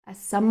As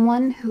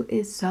someone who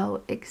is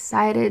so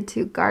excited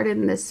to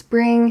garden this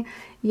spring,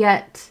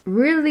 yet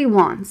really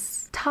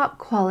wants top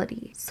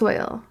quality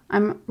soil,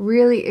 I'm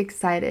really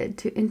excited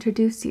to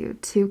introduce you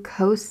to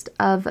Coast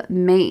of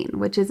Maine,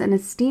 which is an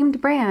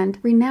esteemed brand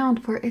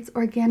renowned for its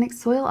organic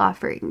soil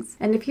offerings.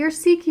 And if you're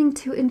seeking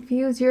to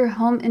infuse your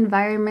home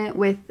environment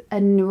with a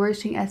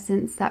nourishing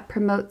essence that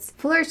promotes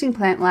flourishing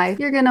plant life,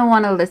 you're going to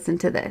want to listen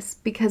to this,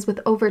 because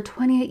with over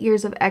 28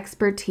 years of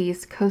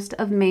expertise, Coast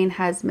of Maine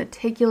has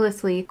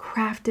meticulously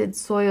crafted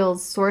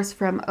soils sourced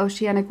from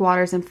oceanic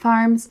waters and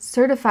farms,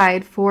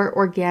 certified for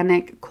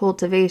organic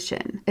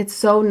cultivation. It's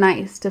so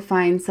nice to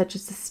find such a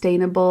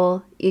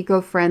sustainable,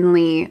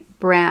 eco-friendly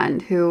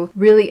brand who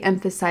really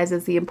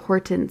emphasizes the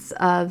importance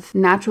of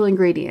natural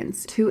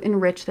ingredients to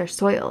enrich their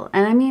soil.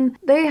 And I mean,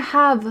 they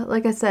have,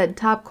 like I said,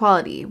 top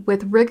quality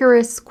with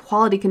rigorous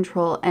quality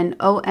control and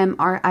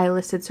OMRI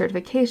listed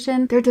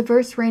certification. Their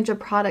diverse range of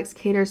products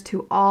caters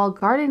to all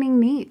gardening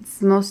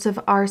needs. Most of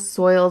our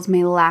soils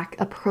may lack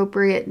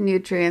appropriate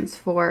nutrients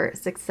for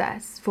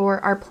success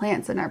for our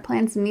plants, and our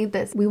plants need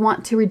this. We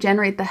want to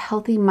regenerate the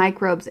healthy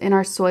microbes in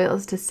our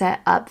soils to set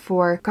up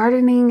for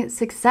gardening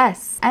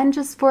success and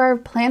just for our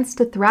plants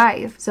to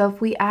thrive. So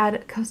if we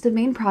add Coast of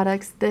Maine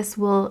products, this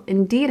will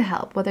indeed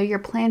help. Whether you're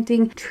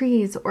planting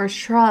trees or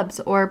shrubs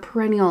or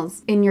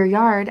perennials in your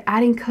yard,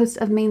 adding Coast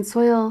of Maine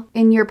soil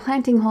in your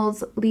planting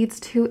holes leads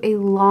to a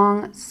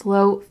long,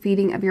 slow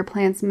feeding of your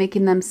plants,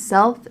 making them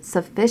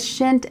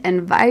self-sufficient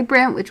and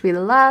vibrant, which we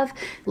love.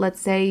 Let's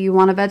say you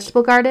want a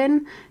vegetable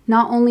garden.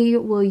 Not only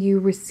will you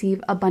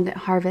receive abundant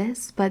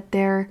harvests, but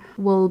there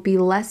will be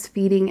less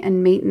feeding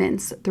and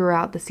maintenance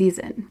throughout the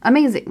season.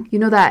 Amazing. You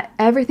know that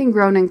everything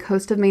grown in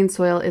Coast of Maine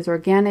soil is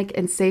organic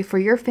and safe for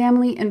your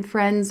family and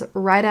friends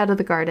right out of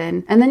the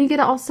garden. And then you get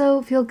to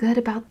also feel good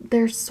about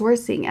their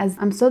sourcing, as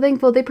I'm so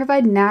thankful they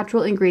provide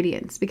natural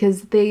ingredients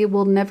because they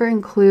will never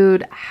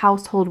include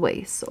household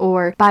waste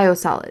or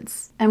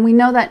biosolids. And we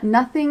know that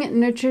nothing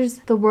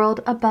nurtures the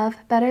world above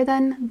better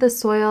than the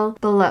soil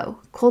below,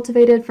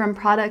 cultivated from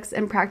products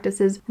and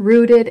practices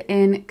rooted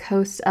in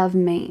Coast of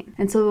Maine.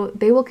 And so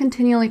they will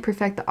continually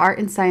perfect the art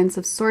and science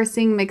of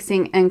sourcing,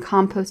 mixing, and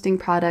composting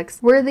products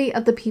worthy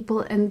of the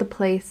people and the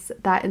place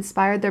that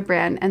inspired their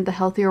brand and the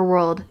healthier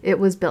world it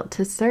was built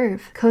to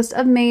serve. Coast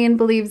of Maine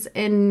believes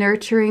in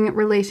nurturing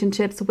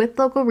relationships with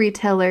local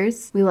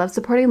retailers. We love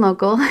supporting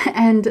local,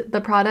 and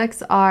the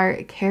products are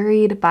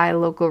carried by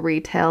local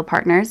retail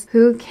partners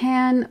who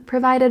can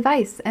provide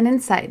advice and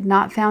insight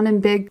not found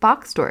in big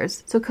box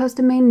stores. So Coast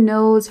of Maine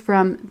knows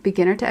from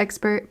beginner to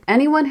expert,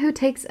 anyone who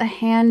takes a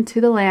hand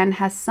to the land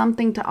has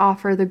something to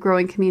offer the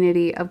growing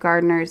community of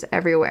gardeners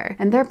everywhere.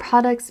 And their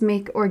products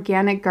make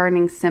organic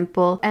gardening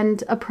simple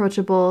and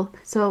approachable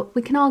so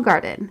we can all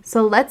garden.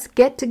 So let's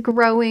get to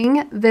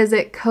growing.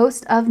 Visit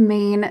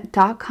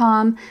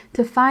coastofmaine.com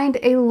to find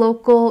a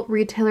local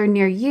retailer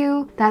near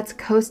you. That's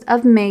Coast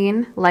of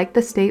Maine, like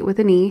the state with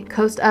an E,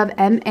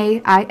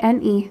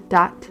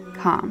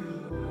 coastofmaine.com.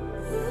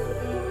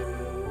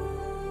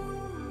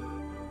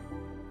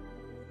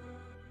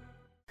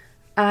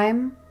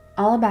 I'm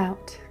all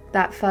about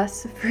that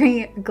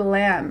fuss-free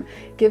glam.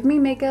 Give me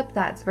makeup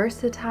that's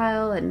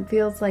versatile and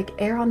feels like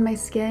air on my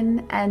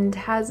skin and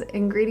has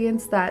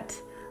ingredients that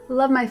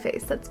love my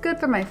face, that's good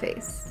for my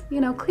face. You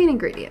know, clean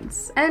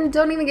ingredients. And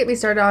don't even get me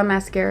started on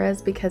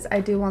mascaras because I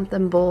do want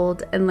them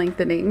bold and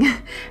lengthening.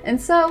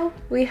 And so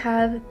we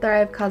have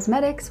Thrive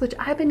Causemetics, which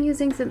I've been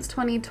using since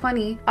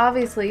 2020,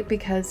 obviously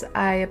because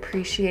I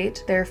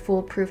appreciate their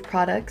foolproof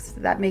products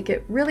that make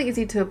it really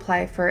easy to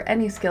apply for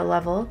any skill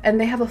level. And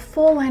they have a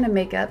full line of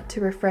makeup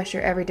to refresh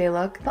your everyday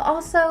look, but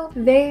also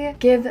they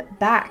give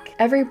back.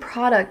 Every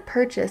product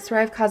purchased,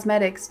 Thrive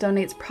Causemetics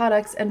donates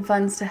products and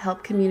funds to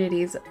help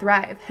communities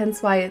thrive,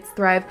 hence why it's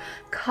Thrive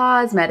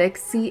Causemetics,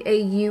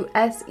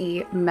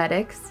 C-A-U-S-E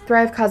Medics.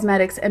 Thrive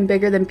Causemetics and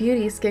Bigger Than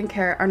Beauty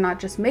skincare are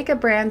not just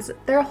makeup brands,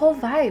 they're a whole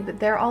vibe.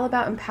 They're all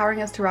about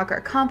empowering us to rock our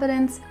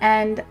confidence,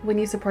 and when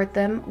you support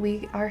them,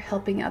 we are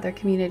helping other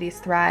communities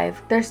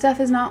thrive. Their stuff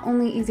is not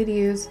only easy to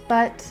use,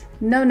 but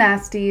no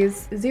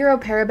nasties, zero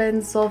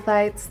parabens,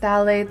 sulfites,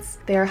 phthalates.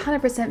 They are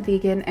 100%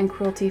 vegan and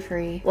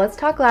cruelty-free. Let's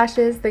talk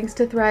lashes. Thanks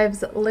to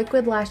Thrive's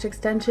liquid lash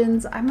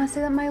extensions, I must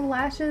say that my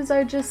lashes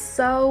are just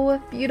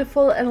so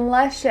beautiful and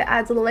lush. It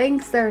adds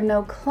length, there are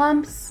no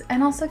clumps,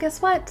 and also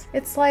guess what?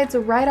 It slides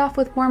right off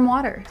with warm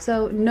water,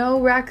 so no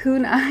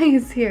raccoon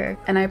eyes here.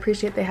 And I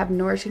appreciate they have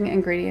nourishing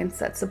ingredients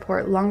that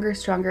support longer,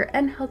 stronger,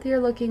 and healthier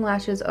looking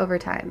lashes over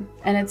time.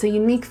 And it's a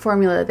unique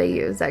formula they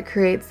use that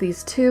creates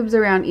these tubes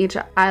around each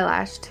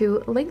eyelash to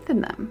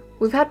lengthen them.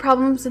 We've had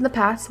problems in the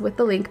past with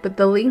the link, but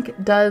the link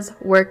does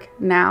work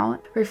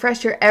now.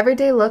 Refresh your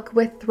everyday look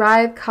with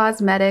Thrive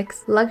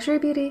Causemetics, luxury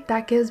beauty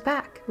that gives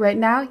back. Right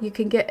now, you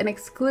can get an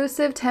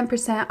exclusive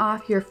 10%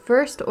 off your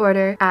first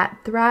order at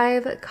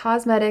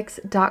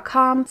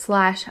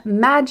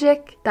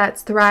thrivecausemetics.com/magic.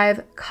 That's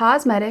Thrive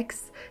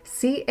Causemetics,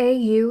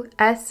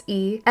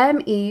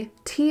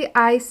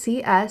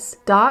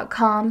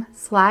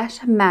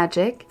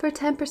 CAUSEMETICS.com/magic for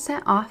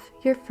 10% off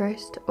your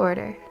first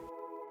order.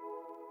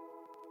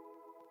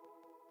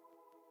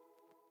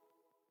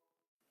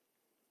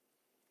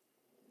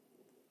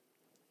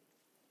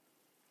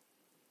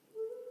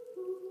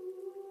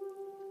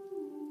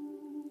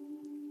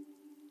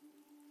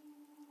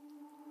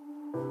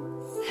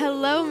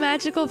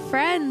 magical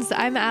friends.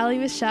 I'm Allie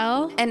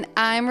Michelle. And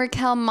I'm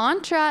Raquel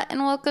Mantra, and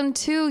welcome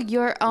to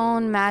Your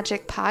Own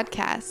Magic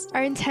Podcast.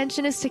 Our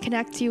intention is to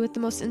connect you with the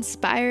most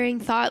inspiring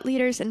thought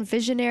leaders and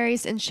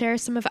visionaries and share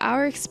some of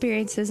our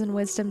experiences and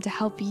wisdom to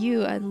help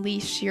you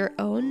unleash your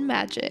own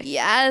magic.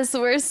 Yes,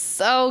 we're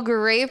so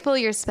grateful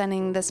you're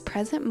spending this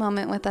present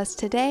moment with us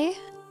today.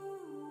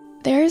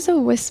 There's a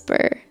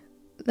whisper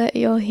that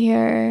you'll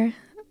hear,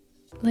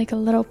 like a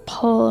little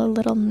pull, a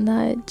little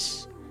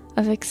nudge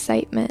of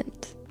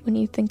excitement when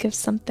you think of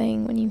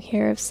something, when you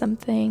hear of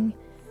something.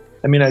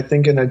 I mean, I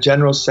think in a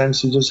general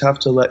sense, you just have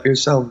to let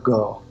yourself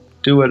go.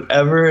 Do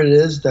whatever it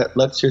is that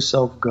lets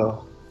yourself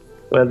go,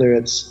 whether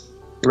it's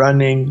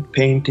running,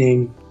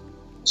 painting,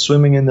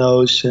 swimming in the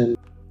ocean.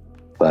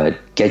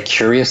 But get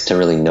curious to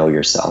really know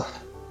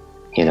yourself,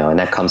 and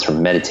that comes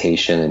from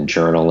meditation and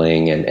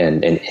journaling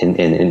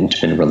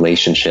and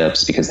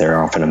relationships, because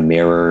they're often a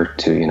mirror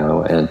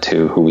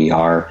to who we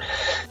are.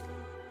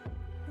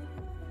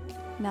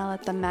 Now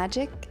let the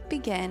magic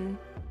begin.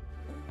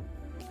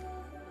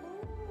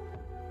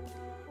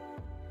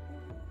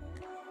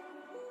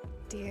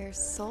 Dear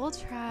Soul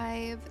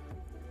Tribe,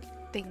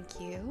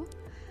 thank you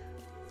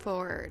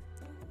for,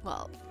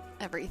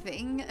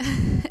 everything.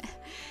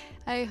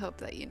 I hope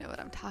that you know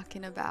what I'm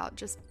talking about.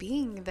 Just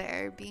being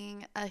there,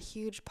 being a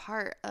huge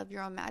part of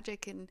Your Own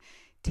Magic and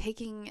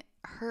taking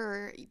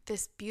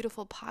this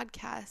beautiful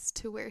podcast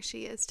to where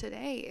she is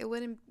today.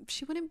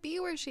 She wouldn't be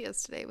where she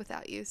is today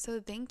without you. So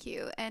thank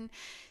you. And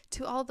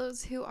to all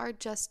those who are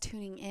just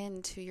tuning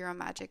in to Your Own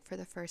Magic for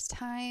the first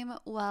time,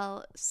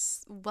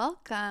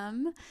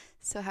 welcome.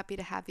 So happy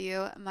to have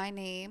you. My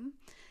name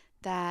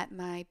that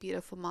my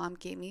beautiful mom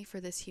gave me for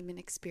this human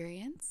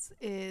experience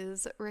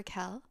is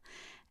Raquel.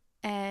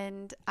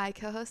 And I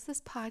co-host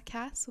this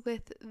podcast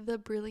with the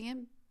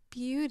brilliant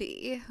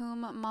beauty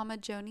whom Mama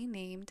Joni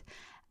named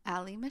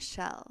Allie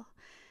Michelle.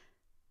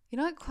 You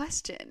know what?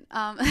 Question.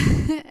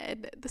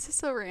 This is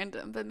so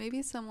random, but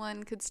maybe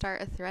someone could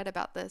start a thread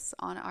about this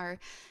on our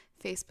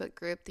Facebook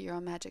group, the Your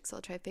Own Magic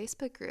Soul Tribe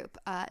Facebook group.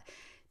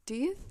 Do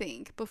you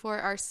think before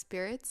our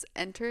spirits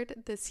entered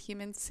this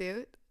human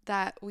suit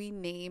that we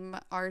name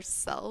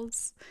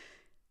ourselves?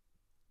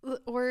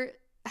 Or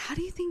how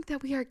do you think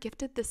that we are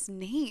gifted this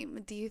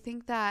name? Do you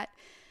think that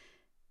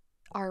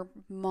our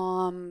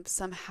mom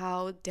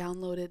somehow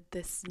downloaded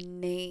this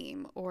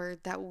name, or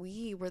that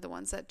we were the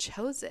ones that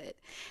chose it?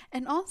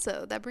 And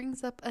also, that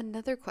brings up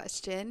another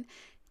question.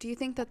 Do you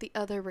think that the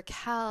other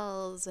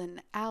Raquels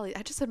and Allie,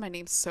 I just said my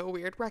name so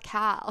weird,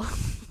 Raquel.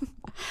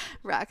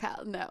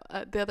 Raquel, no.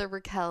 The other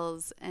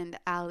Raquels and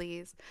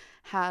Allies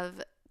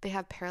have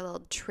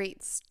parallel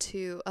traits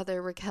to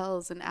other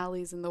Raquels and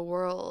Allies in the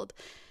world.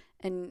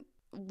 And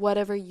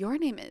whatever your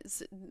name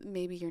is,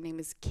 maybe your name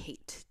is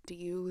Kate. Do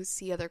you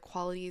see other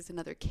qualities in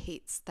other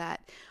Kates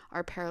that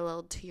are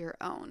parallel to your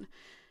own?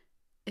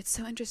 It's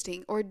so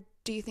interesting. Or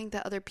do you think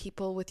that other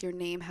people with your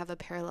name have a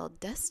parallel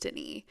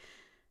destiny?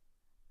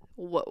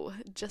 Whoa,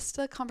 just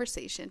a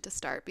conversation to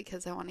start,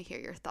 because I want to hear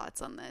your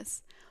thoughts on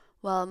this.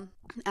 Well,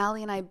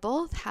 Allie and I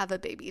both have a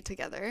baby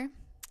together,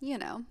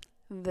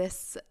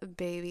 this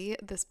baby,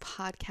 this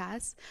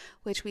podcast,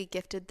 which we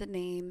gifted the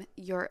name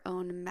Your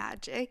Own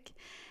Magic.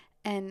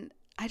 And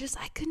I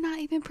could not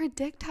even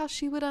predict how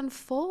she would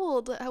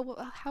unfold,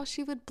 how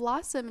she would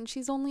blossom. And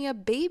she's only a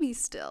baby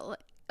still,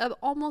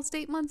 almost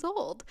 8 months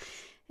old.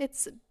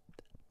 It's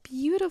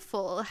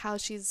beautiful how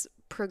she's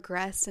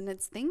progressed, and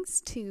it's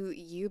thanks to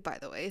you, by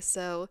the way.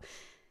 So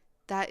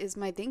that is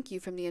my thank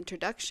you from the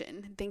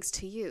introduction. Thanks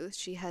to you,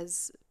 she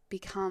has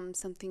become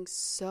something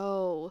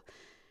so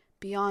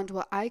beyond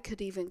what I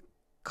could even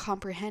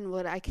comprehend,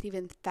 what I could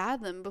even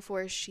fathom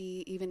before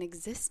she even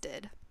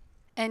existed.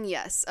 And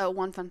yes,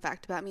 one fun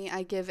fact about me,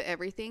 I give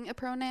everything a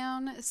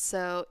pronoun.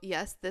 So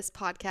yes, this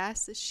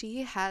podcast,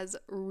 she has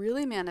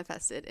really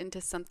manifested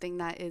into something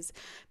that is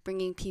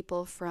bringing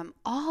people from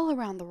all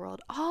around the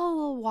world,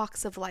 all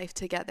walks of life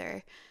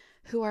together,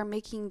 who are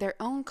making their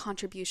own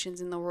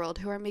contributions in the world,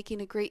 who are making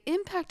a great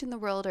impact in the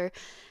world, or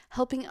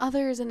helping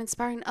others and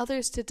inspiring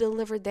others to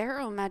deliver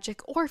their own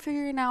magic, or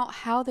figuring out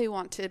how they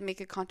want to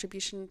make a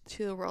contribution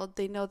to the world.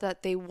 They know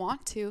that they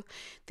want to,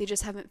 they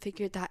just haven't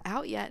figured that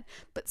out yet,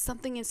 but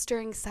something is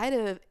stirring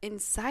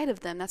inside of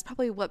them. That's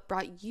probably what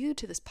brought you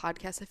to this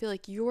podcast. I feel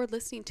like you're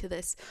listening to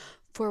this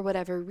for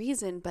whatever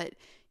reason, but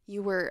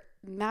you were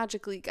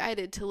magically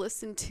guided to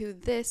listen to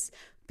this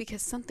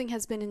because something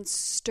has been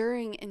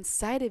stirring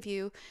inside of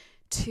you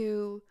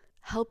to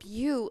help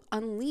you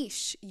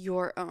unleash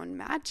your own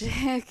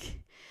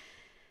magic.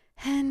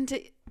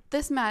 And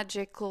this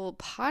magical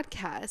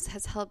podcast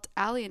has helped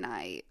Allie and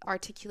I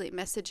articulate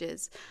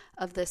messages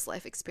of this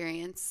life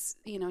experience,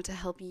 to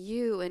help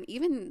you and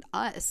even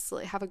us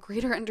have a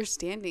greater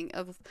understanding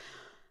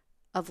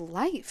of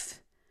life.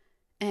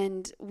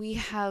 And we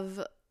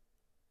have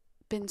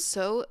been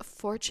so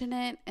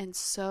fortunate, and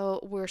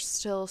we're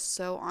still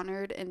so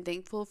honored and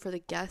thankful for the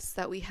guests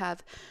that we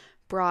have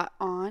brought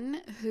on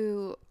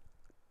who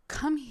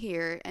come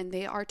here and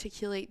they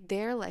articulate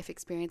their life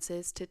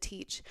experiences to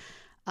teach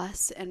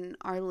us and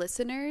our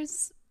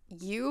listeners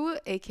you,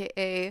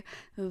 aka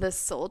the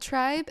Soul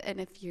Tribe. And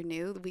if you're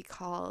new, we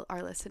call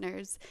our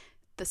listeners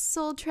the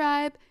Soul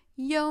Tribe,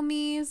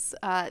 Yomis.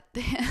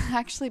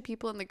 Actually,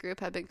 people in the group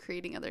have been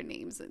creating other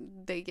names and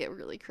they get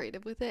really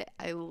creative with it.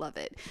 I love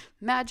it.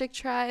 Magic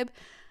Tribe,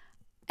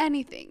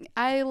 anything.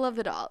 I love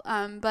it all.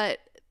 But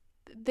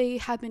they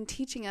have been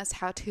teaching us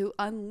how to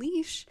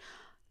unleash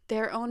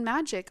their own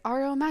magic,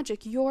 our own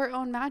magic, your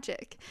own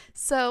magic.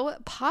 So,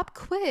 pop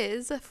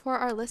quiz for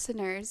our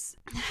listeners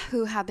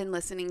who have been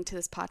listening to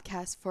this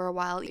podcast for a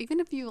while.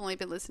 Even if you've only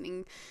been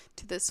listening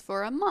to this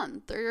for a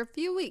month or a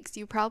few weeks,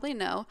 you probably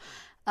know.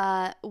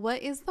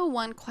 What is the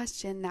one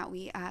question that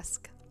we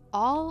ask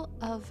all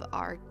of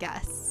our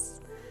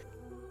guests?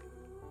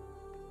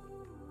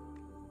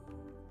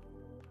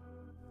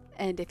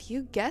 And if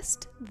you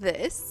guessed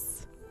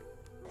this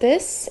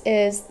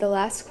is the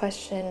last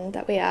question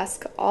that we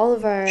ask all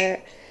of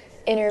our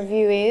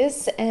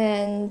interviewees,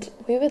 and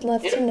we would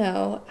love to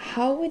know,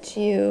 how would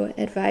you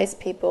advise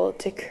people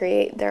to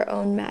create their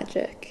own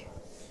magic?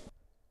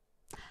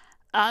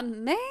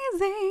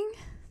 Amazing!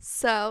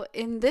 So,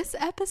 in this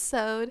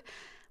episode,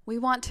 we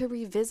want to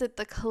revisit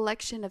the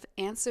collection of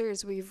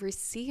answers we've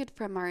received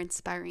from our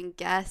inspiring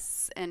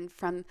guests and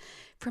from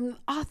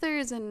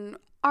authors and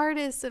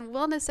artists and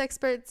wellness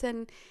experts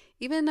and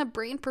even a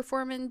brain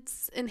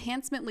performance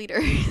enhancement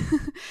leader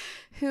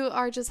who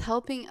are just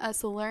helping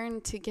us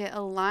learn to get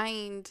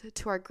aligned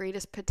to our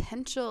greatest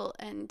potential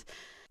and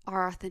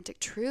our authentic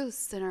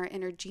truths and our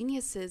inner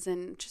geniuses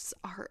and just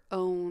our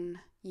own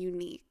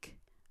unique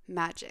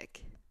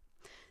magic.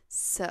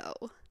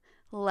 So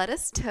let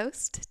us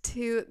toast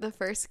to the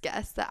first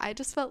guest that I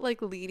just felt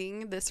like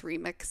leading this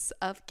remix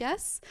of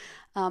guests,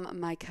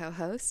 my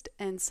co-host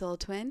and soul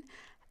twin,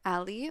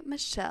 Ali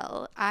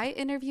Michelle. I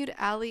interviewed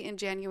Ali in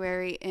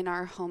January in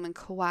our home in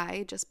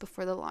Kauai just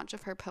before the launch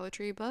of her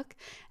poetry book,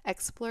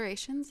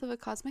 Explorations of a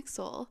Cosmic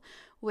Soul,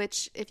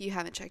 which, if you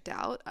haven't checked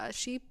out,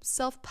 she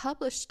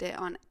self-published it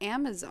on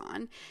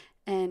Amazon.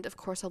 And of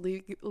course, I'll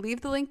leave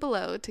the link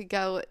below to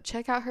go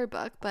check out her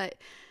book. But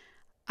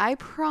I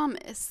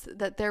promise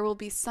that there will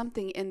be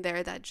something in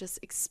there that just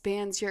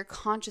expands your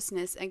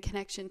consciousness and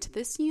connection to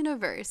this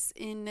universe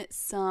in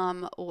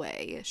some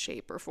way,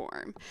 shape, or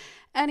form.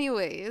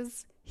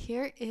 Anyways,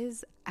 here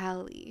is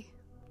Ali.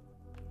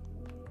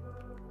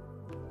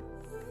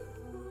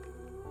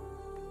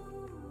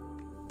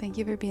 Thank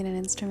you for being an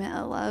instrument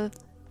of love.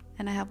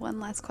 And I have one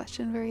last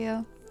question for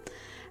you.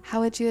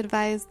 How would you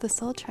advise the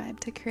Soul Tribe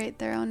to create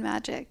their own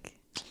magic?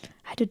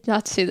 I did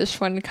not see this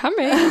one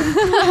coming.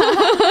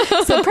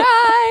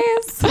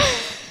 Surprise!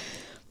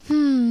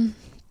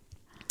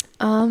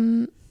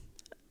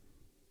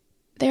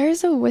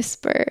 There's a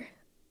whisper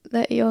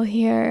that you'll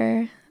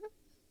hear,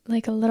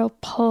 like a little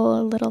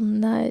pull, a little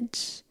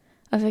nudge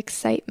of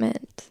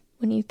excitement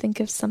when you think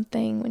of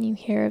something, when you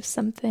hear of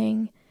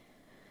something,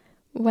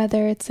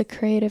 whether it's a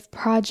creative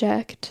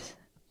project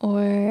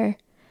or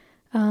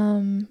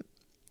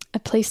a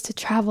place to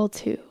travel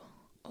to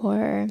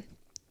or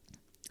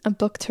a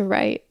book to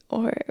write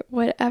or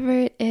whatever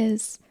it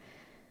is.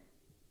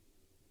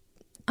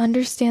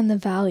 Understand the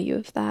value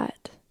of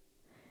that.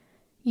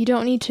 You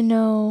don't need to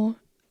know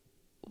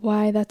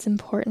why that's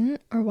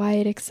important or why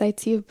it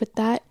excites you, but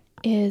that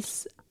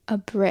is a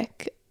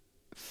brick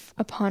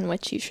upon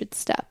which you should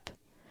step.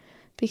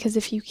 Because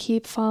if you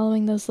keep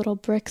following those little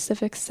bricks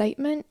of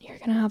excitement, you're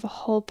going to have a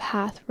whole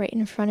path right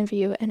in front of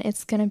you, and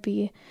it's going to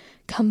be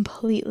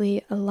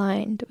completely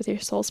aligned with your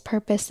soul's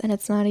purpose, and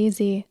it's not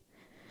easy.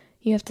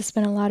 You have to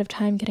spend a lot of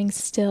time getting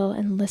still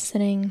and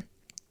listening,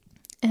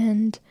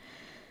 and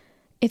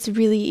it's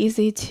really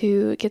easy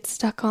to get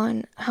stuck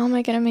on, how am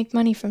I going to make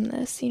money from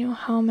this? You know,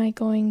 how am I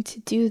going to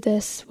do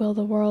this? Will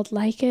the world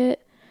like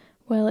it?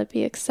 Will it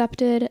be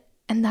accepted?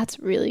 And that's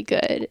really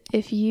good.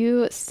 If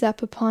you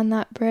step upon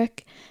that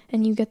brick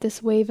and you get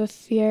this wave of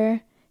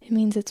fear, it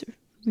means it's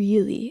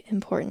really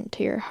important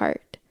to your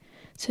heart.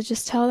 So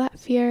just tell that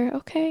fear,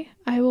 okay,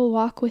 I will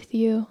walk with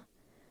you,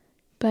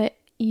 but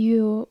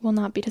you will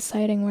not be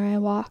deciding where I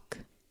walk.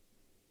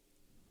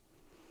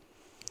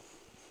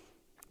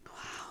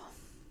 Wow.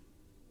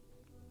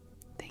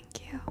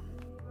 Thank you.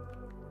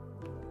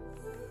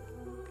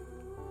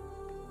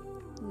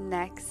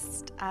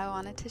 Next, I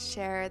wanted to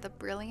share the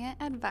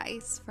brilliant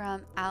advice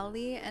from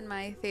Ali and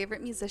my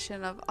favorite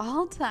musician of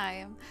all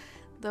time,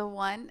 the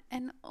one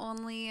and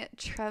only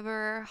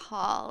Trevor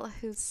Hall,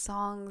 whose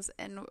songs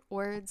and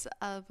words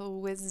of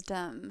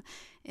wisdom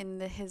in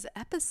his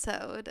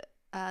episode,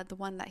 the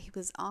one that he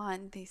was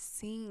on,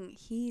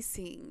 he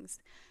sings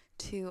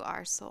to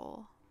our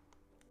soul.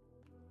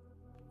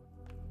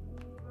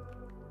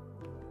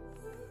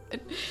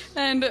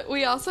 And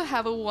we also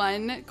have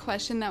one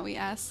question that we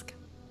ask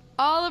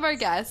all of our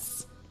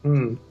guests.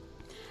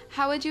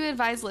 How would you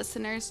advise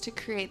listeners to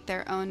create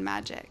their own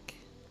magic?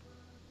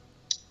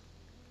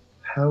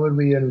 How would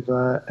we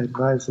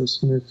advise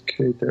listeners to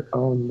create their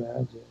own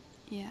magic?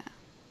 Yeah.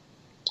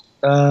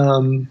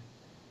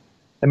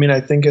 I mean,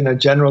 I think in a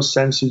general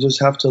sense, you just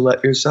have to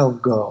let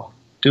yourself go.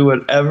 Do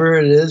whatever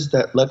it is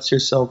that lets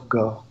yourself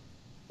go.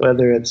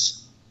 Whether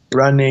it's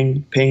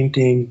running,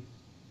 painting,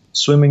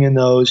 swimming in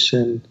the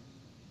ocean,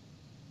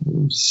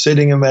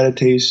 sitting in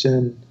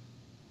meditation,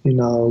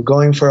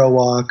 going for a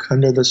walk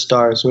under the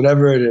stars,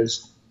 whatever it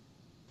is.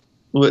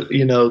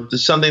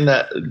 Something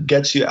that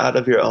gets you out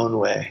of your own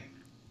way.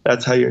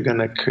 That's how you're going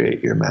to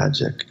create your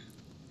magic.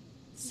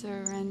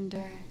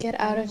 Surrender. Get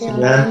out of your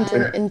mind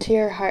and into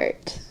your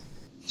heart.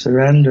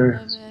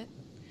 Surrender. Love it.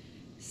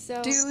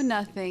 So do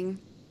nothing.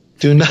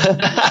 Do nothing.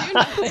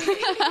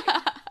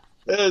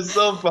 It was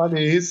so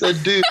funny. He said,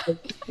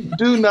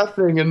 do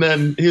nothing. And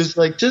then he was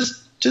like,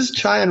 just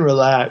try and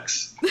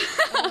relax.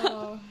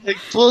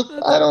 Well,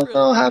 I don't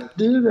know how to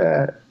do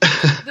that.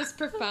 This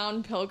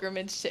profound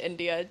pilgrimage to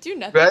India. Do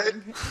nothing. Right?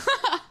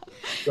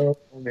 So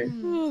funny.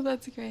 Oh,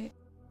 that's great.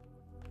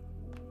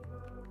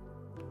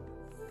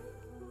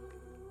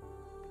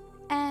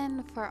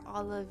 And for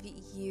all of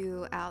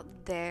you out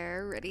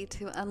there ready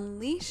to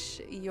unleash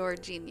your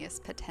genius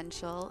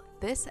potential,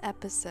 this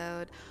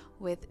episode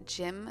with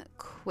Jim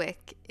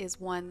Kwik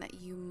is one that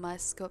you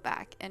must go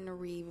back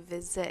and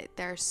revisit.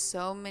 There are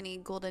so many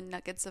golden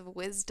nuggets of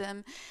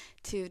wisdom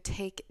to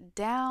take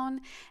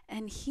down,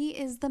 and he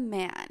is the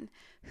man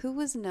who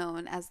was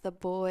known as the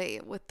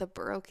boy with the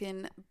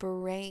broken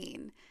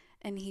brain.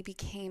 And he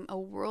became a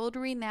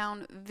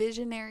world-renowned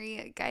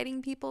visionary,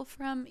 guiding people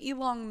from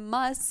Elon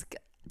Musk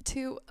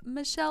to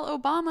Michelle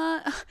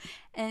Obama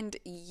and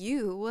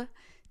you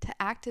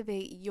to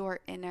activate your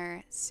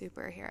inner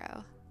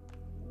superhero.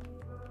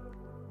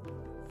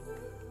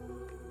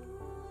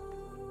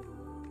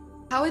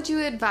 How would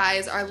you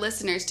advise our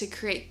listeners to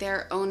create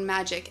their own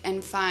magic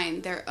and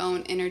find their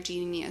own inner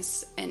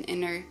genius and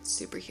inner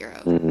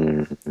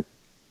superhero?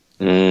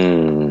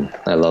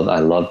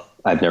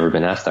 I've never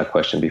been asked that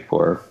question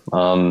before.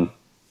 Well,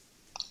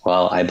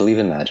 I believe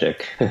in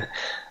magic.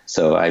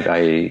 So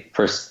I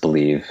first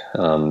believe,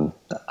 I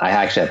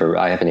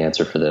have an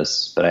answer for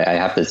this, but I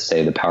have to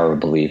say the power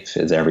of belief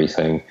is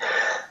everything.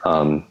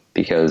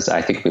 Because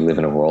I think we live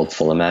in a world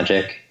full of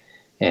magic,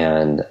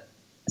 and,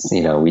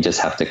 we just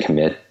have to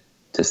commit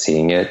to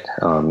seeing it.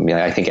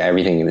 I think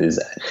everything is,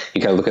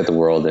 you kind of look at the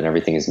world and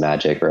everything is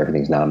magic or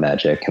everything's not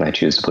magic. And I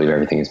choose to believe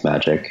everything is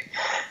magic,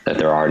 that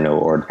there are no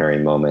ordinary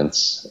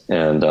moments.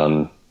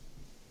 And,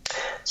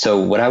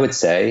 so what I would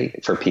say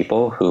for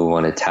people who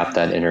want to tap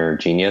that inner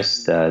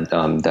genius,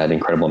 that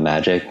incredible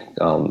magic,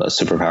 a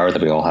superpower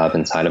that we all have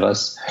inside of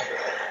us,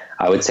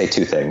 I would say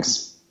two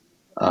things.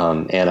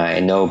 And I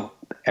know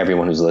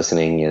everyone who's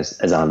listening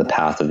is on the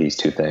path of these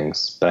two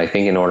things. But I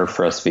think in order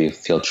for us to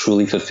feel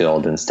truly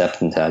fulfilled and step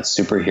into that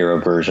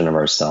superhero version of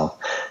ourselves,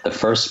 the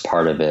first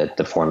part of it,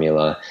 the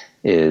formula,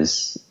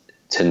 is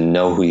to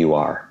know who you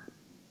are,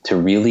 to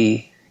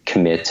really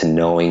commit to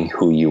knowing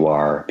who you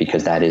are,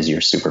 because that is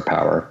your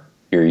superpower.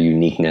 Your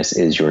uniqueness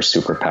is your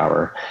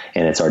superpower,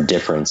 and it's our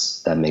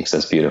difference that makes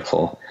us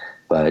beautiful.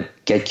 But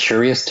get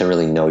curious to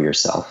really know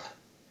yourself.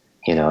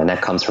 And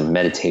that comes from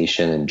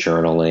meditation and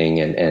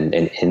journaling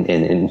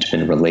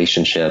and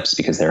relationships,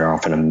 because they're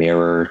often a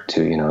mirror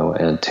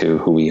to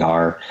who we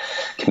are.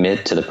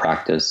 Commit to the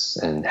practice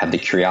and have the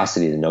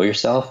curiosity to know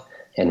yourself.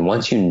 And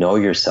once you know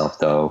yourself,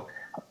 though,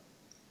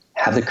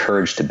 have the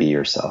courage to be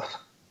yourself.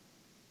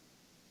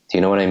 Do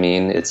you know what I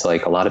mean? It's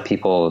like a lot of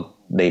people,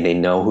 they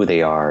know who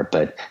they are,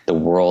 but the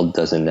world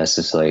doesn't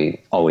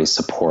necessarily always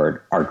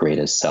support our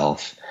greatest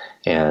self.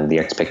 And the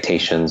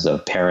expectations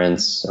of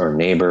parents or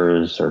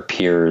neighbors or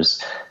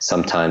peers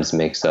sometimes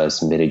makes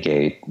us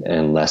mitigate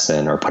and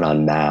lessen or put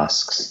on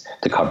masks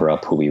to cover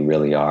up who we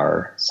really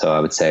are. So I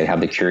would say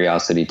have the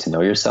curiosity to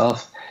know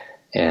yourself.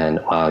 And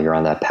while you're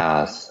on that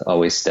path,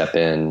 always step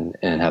in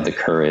and have the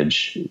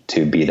courage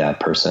to be that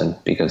person,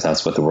 because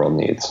that's what the world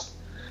needs.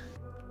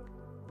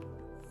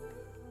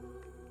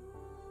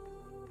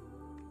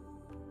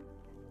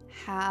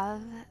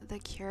 Have the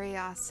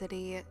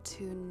curiosity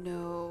to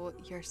know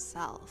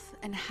yourself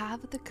and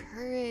have the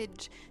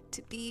courage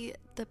to be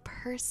the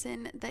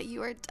person that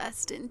you are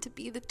destined to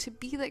be,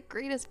 the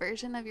greatest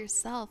version of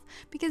yourself.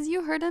 Because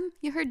you heard him,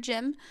 you heard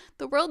Jim.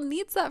 The world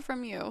needs that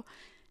from you.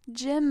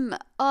 Jim,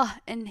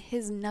 and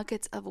his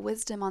nuggets of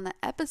wisdom on the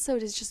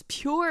episode is just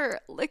pure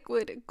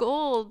liquid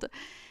gold.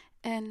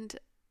 And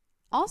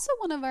also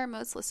one of our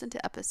most listened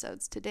to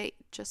episodes to date,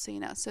 just so you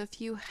know. So if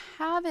you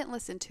haven't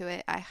listened to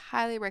it, I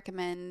highly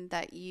recommend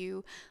that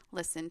you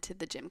listen to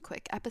the Jim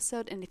Kwik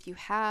episode. And if you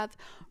have,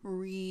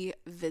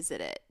 revisit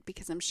it,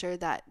 because I'm sure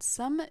that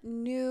some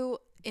new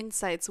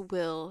insights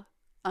will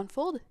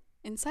unfold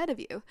inside of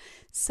you.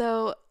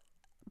 So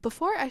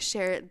before I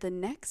share the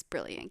next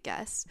brilliant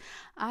guest,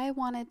 I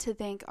wanted to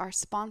thank our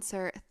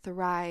sponsor,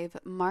 Thrive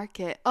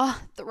Market.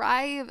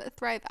 Thrive.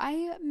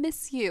 I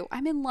miss you.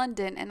 I'm in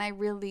London and I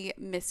really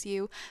miss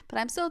you. But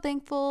I'm so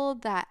thankful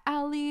that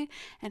Ali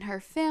and her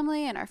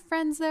family and our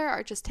friends there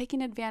are just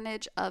taking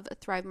advantage of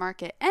Thrive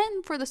Market.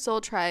 And for the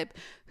Soul Tribe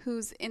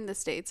who's in the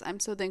States,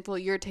 I'm so thankful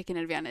you're taking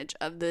advantage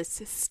of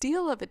this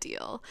steal of a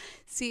deal.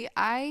 See,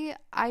 I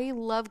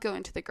love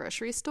going to the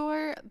grocery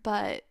store,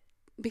 but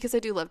because I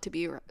do love to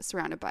be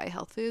surrounded by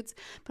health foods,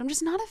 but I'm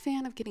just not a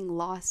fan of getting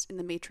lost in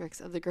the matrix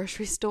of the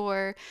grocery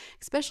store,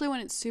 especially when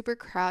it's super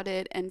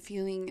crowded and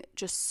feeling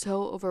just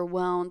so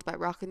overwhelmed by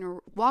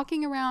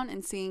walking around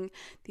and seeing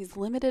these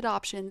limited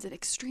options at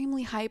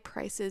extremely high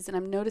prices. And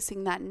I'm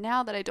noticing that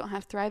now that I don't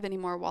have Thrive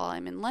anymore while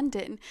I'm in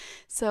London.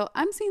 So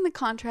I'm seeing the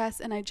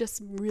contrast, and I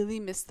just really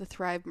miss the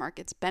Thrive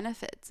Market's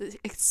benefits,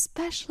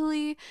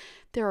 especially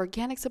their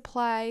organic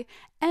supply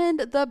and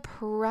the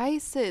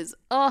prices.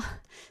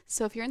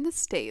 So if you're in the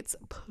States,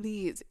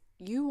 please,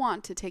 you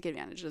want to take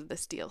advantage of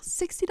this deal.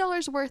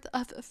 $60 worth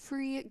of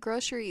free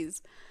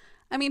groceries.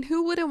 I mean,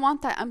 who wouldn't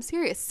want that? I'm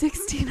serious.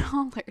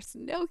 $60,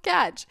 no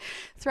catch.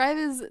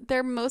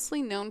 They're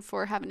mostly known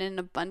for having an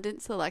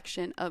abundant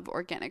selection of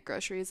organic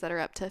groceries that are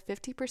up to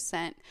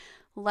 50%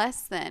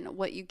 less than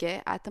what you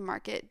get at the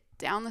market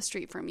down the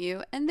street from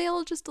you, and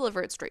they'll just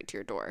deliver it straight to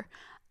your door.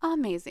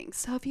 Amazing.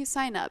 So if you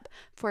sign up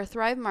for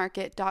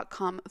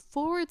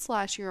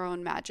thrivemarket.com/your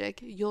own magic,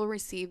 you'll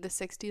receive the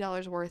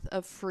 $60 worth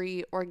of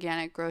free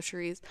organic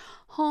groceries,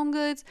 home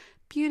goods,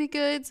 beauty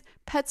goods,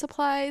 pet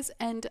supplies,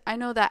 and I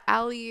know that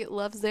Allie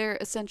loves their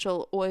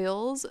essential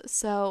oils,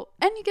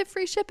 and you get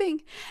free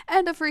shipping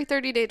and a free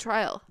 30-day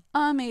trial.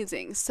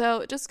 Amazing.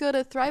 So just go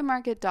to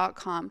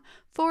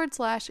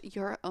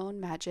thrivemarket.com/your own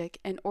magic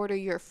and order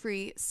your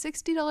free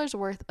 $60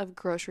 worth of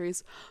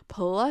groceries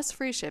plus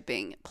free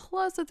shipping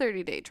plus a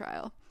 30-day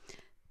trial.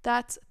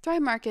 That's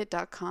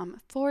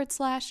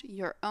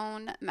thrivemarket.com/your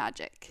own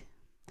magic.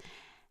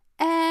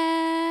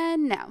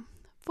 And now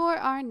for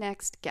our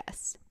next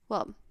guest.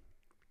 Well,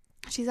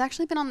 she's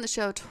actually been on the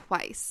show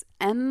twice.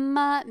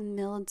 Emma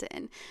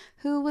Mildon,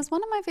 who was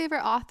one of my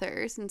favorite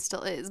authors and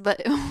still is,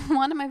 but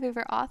one of my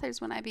favorite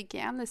authors when I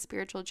began this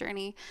spiritual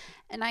journey,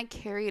 and I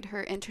carried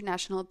her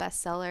international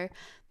bestseller,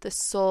 The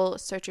Soul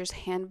Searcher's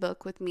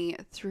Handbook, with me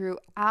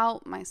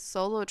throughout my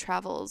solo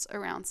travels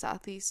around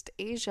Southeast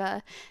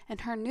Asia,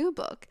 and her new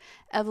book,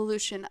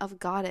 Evolution of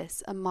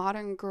Goddess, A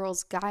Modern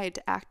Girl's Guide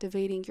to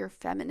Activating Your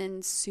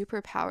Feminine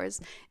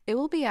Superpowers. It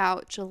will be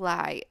out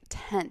July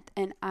 10th,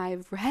 and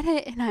I've read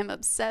it and I'm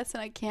obsessed,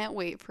 and I can't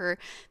wait for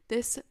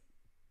this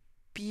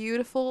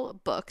beautiful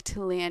book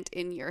to land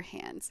in your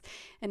hands.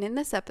 And in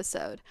this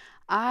episode,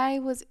 I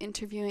was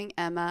interviewing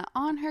Emma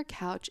on her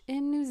couch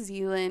in New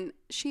Zealand.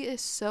 She is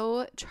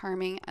so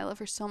charming. I love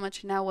her so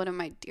much. Now one of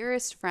my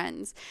dearest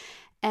friends.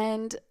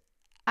 And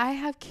I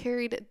have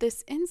carried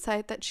this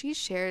insight that she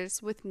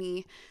shares with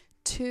me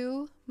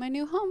to my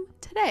new home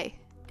today.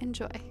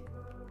 Enjoy.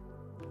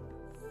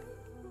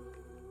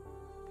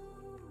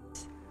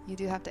 You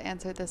do have to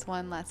answer this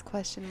one last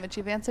question, which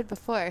you've answered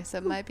before, so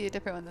it might be a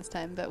different one this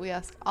time, but we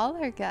ask all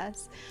our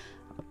guests,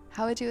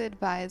 how would you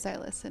advise our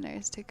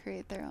listeners to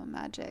create their own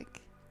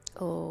magic?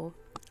 Oh,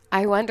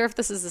 I wonder if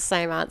this is the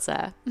same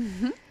answer.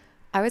 Mm-hmm.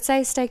 I would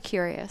say stay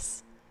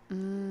curious.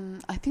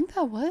 I think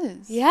that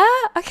was. Yeah?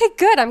 Okay,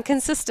 good. I'm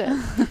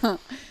consistent. That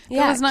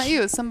was not you.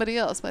 It was somebody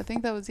else, but I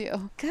think that was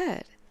you.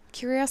 Good.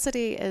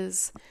 Curiosity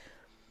is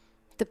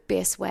the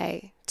best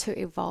way to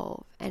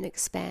evolve and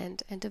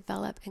expand and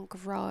develop and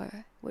grow,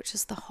 which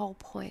is the whole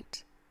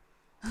point.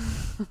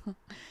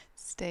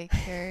 Stay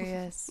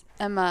curious.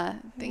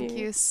 Emma, thank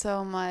you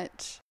so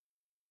much.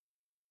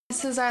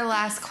 This is our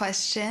last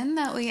question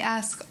that we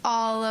ask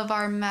all of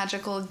our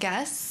magical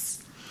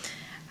guests.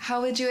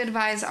 How would you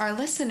advise our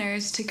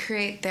listeners to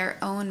create their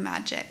own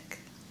magic?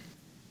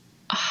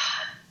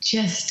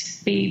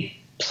 Just be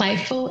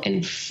playful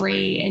and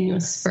free in your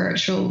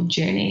spiritual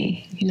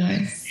journey,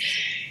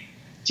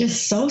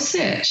 Just soul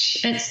search.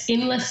 It's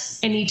endless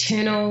and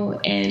eternal,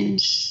 and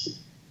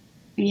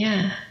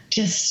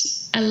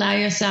just allow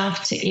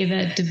yourself to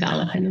ever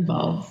develop and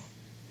evolve.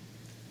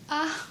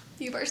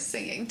 You are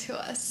singing to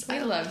us. I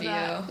love you.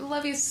 I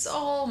love you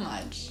so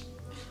much.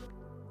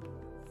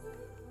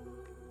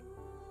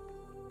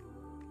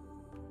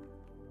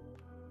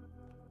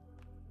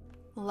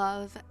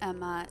 Love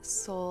Emma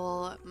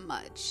so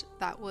much.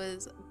 That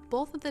was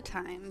both of the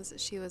times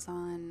she was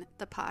on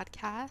the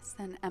podcast,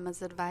 and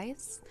Emma's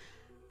advice: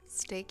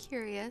 stay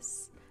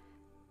curious,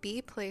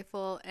 be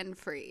playful, and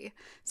free.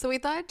 So we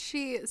thought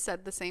she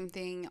said the same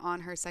thing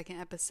on her second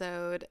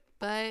episode,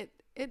 but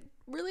it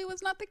really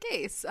was not the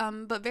case.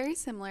 But very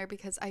similar,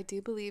 because I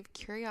do believe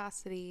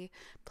curiosity,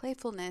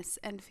 playfulness,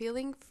 and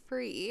feeling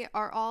free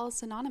are all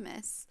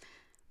synonymous.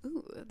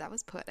 Ooh, that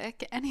was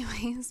poetic.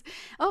 Anyways.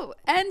 Oh,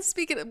 and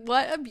speaking of,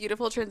 what a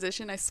beautiful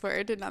transition. I swear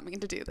I did not mean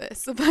to do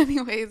this. But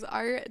anyways,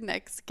 our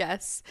next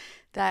guest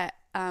that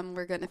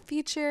we're going to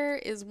feature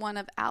is one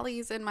of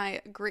Allie's and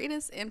my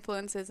greatest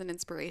influences and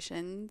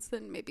inspirations,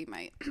 and maybe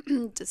my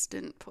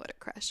distant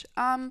poetic crush.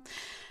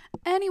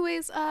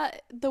 Anyways,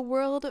 the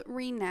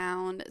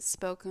world-renowned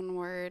spoken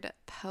word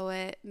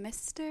poet,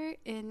 Mr.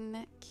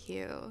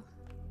 In-Q.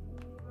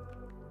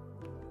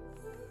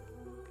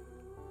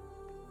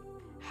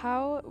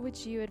 How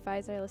would you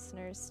advise our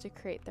listeners to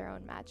create their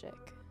own magic?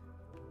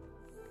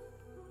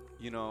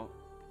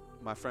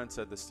 My friend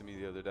said this to me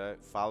the other day: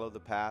 follow the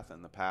path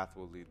and the path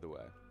will lead the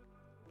way.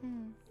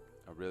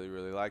 I really,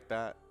 really like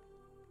that.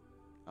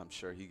 I'm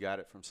sure he got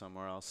it from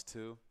somewhere else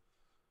too.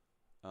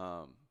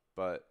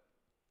 But,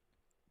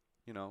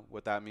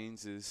 what that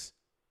means is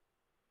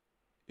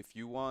if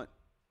you want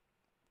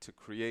to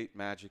create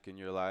magic in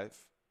your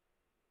life,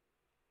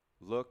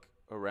 look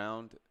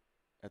around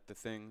at the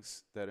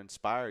things that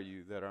inspire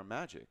you that are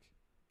magic,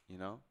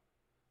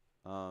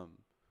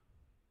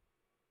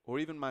 or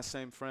even my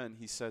same friend,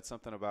 he said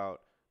something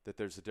about that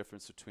there's a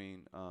difference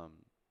between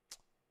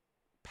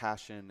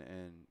passion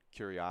and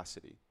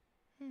curiosity.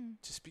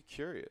 Just be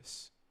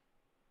curious,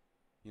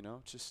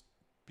 just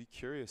be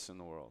curious in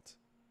the world.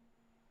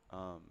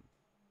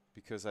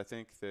 Because I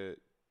think that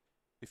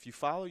if you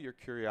follow your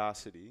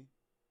curiosity,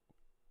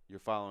 you're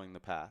following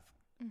the path.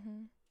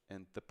 Mm-hmm.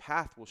 And the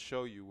path will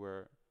show you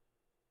where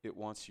it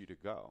wants you to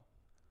go.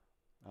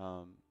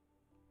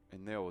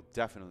 And there will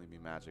definitely be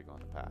magic on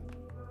the path.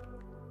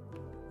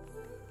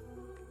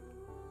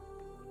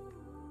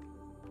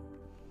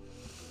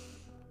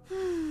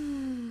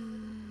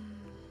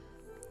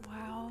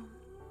 Wow.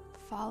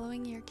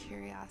 Following your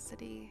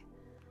curiosity.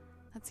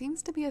 That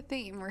seems to be a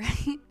theme,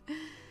 right?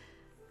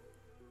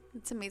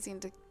 It's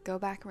amazing to go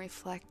back and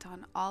reflect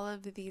on all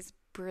of these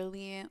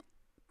brilliant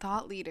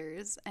thought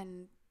leaders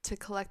and to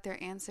collect their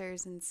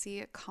answers and see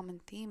a common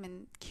theme.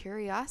 And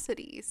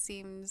curiosity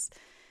seems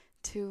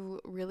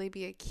to really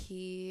be a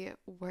key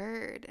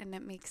word, and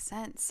it makes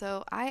sense.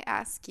 So I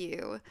ask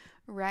you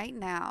right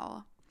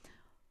now,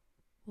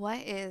 what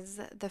is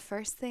the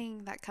first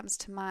thing that comes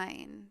to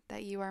mind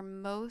that you are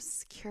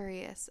most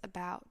curious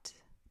about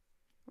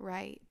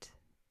right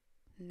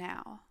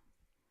now?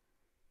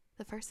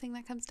 The first thing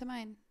that comes to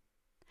mind.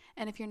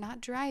 And if you're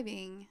not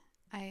driving,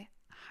 I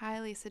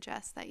highly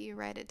suggest that you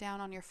write it down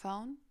on your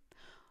phone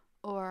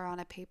or on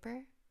a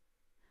paper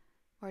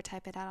or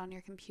type it out on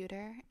your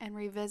computer and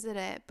revisit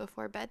it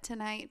before bed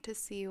tonight to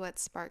see what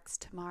sparks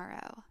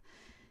tomorrow.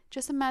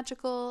 Just a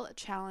magical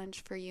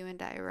challenge for you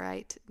and I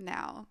right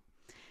now.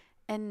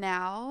 And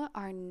now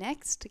our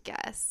next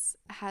guest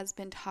has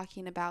been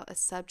talking about a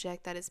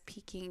subject that is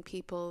piquing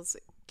people's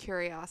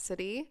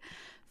curiosity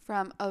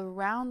from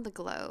around the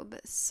globe,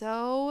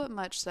 so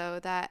much so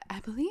that I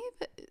believe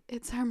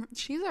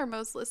she's our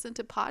most listened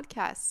to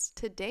podcast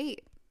to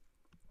date.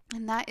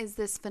 And that is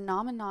this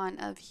phenomenon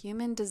of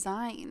human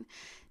design.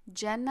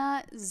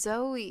 Jenna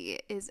Zoe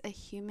is a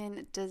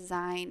human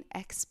design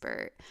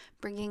expert,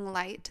 bringing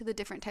light to the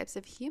different types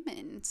of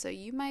human. So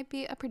you might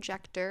be a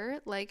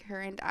projector like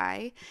her and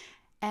I,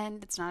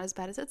 and it's not as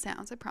bad as it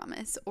sounds, I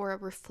promise, or a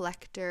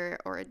reflector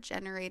or a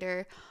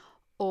generator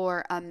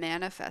or a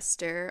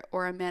manifester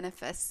or a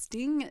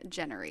manifesting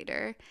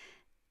generator.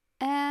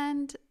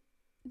 And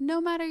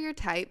no matter your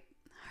type,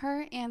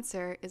 her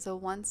answer is a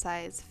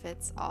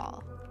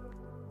one-size-fits-all.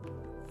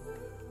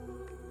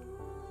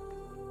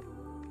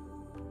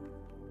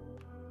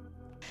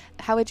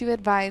 How would you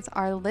advise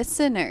our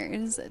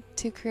listeners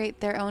to create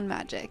their own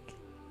magic?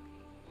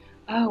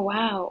 Oh,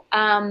 wow.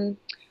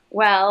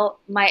 Well,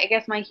 I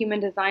guess my human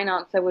design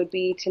answer would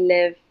be to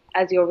live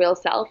as your real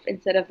self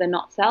instead of the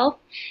not self.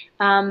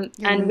 Your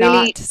and not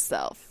really,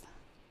 self.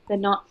 the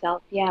not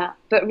self, yeah.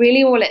 But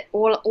really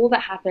all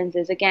that happens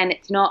is, again,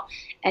 it's not,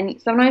 and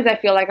sometimes I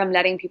feel like I'm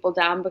letting people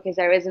down because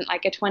there isn't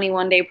like a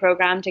 21-day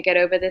program to get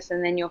over this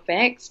and then you're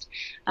fixed.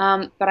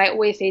 But I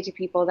always say to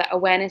people that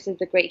awareness is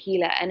the great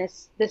healer. And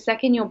it's the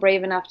second you're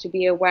brave enough to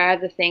be aware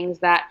of the things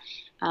that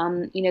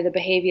the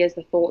behaviors,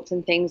 the thoughts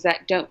and things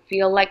that don't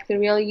feel like the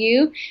real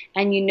you,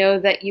 and you know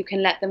that you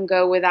can let them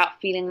go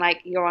without feeling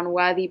like you're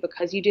unworthy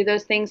because you do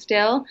those things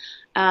still.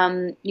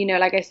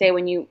 Like I say,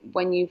 when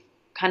you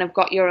kind of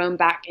got your own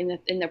back in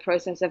the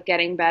process of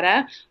getting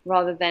better,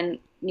 rather than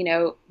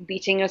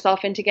beating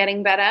yourself into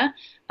getting better.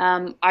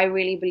 I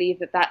really believe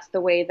that that's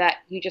the way that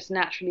you just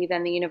naturally,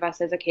 then the universe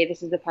says, okay,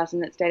 this is the person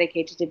that's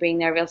dedicated to being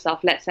their real self.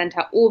 Let's send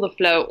her all the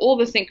flow, all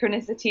the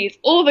synchronicities,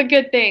 all the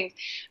good things,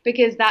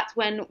 because that's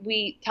when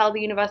we tell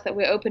the universe that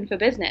we're open for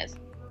business.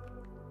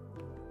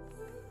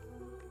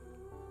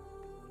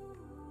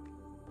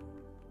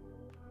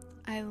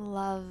 I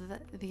love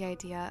the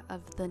idea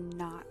of the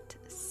not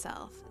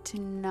self, to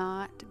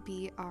not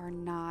be our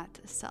not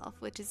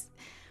self, which is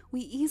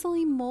we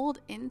easily mold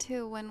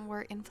into when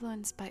we're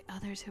influenced by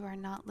others who are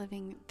not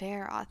living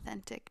their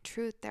authentic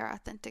truth, their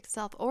authentic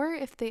self. Or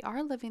if they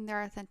are living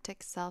their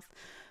authentic self,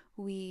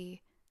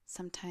 we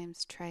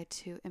sometimes try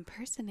to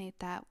impersonate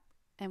that,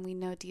 and we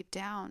know deep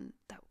down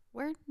that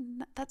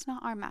that's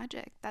not our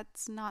magic.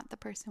 That's not the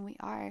person we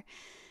are.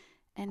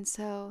 And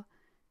so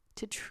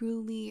to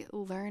truly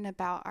learn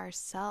about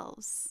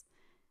ourselves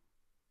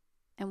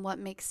and what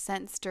makes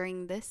sense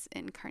during this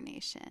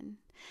incarnation.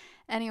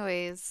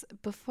 Anyways,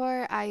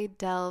 before I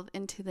delve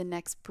into the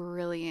next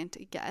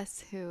brilliant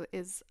guest who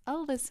is a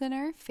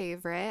listener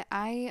favorite,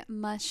 I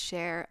must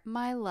share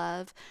my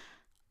love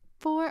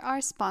for our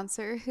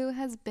sponsor who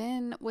has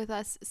been with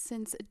us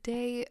since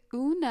day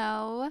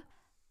uno,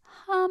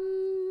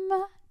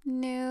 Hum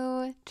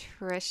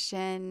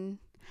Nutrition.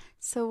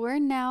 So we're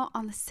now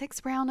on the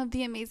 6th round of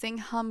the amazing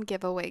Hum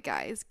giveaway,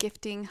 guys,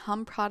 gifting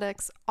Hum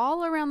products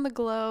all around the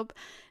globe,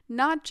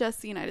 not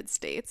just the United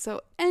States.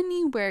 So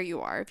anywhere you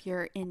are, if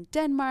you're in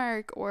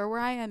Denmark or where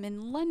I am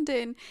in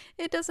London,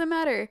 it doesn't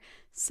matter.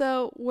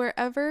 So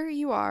wherever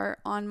you are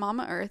on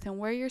Mama Earth and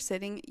where you're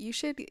sitting, you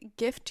should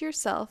gift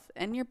yourself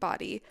and your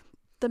body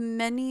the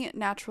many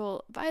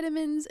natural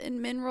vitamins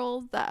and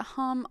minerals that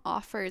Hum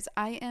offers.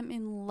 I am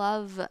in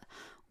love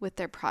with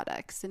their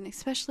products, and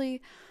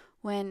especially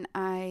when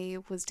I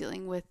was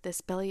dealing with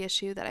this belly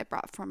issue that I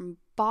brought from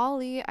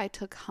Bali, I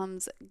took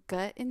Hum's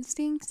Gut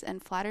Instincts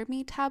and Flatter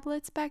Me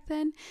tablets back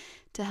then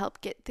to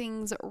help get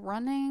things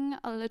running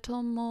a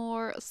little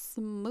more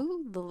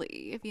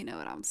smoothly. If you know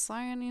what I'm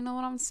saying, you know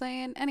what I'm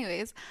saying.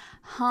 Anyways,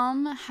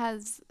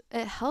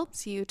 it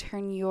helps you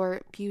turn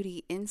your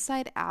beauty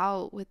inside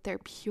out with their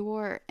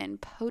pure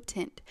and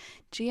potent,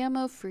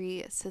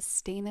 GMO-free,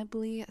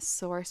 sustainably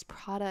sourced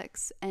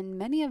products, and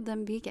many of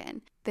them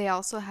vegan. They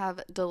also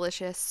have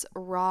delicious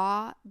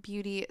raw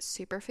beauty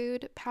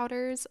superfood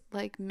powders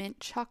like mint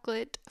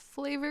chocolate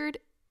flavored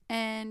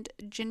and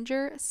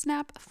ginger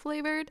snap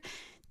flavored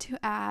to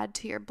add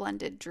to your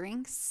blended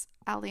drinks.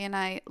 Ali and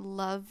I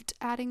loved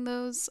adding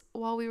those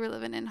while we were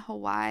living in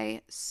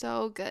Hawaii.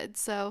 So good.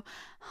 So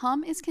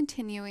Hum is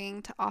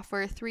continuing to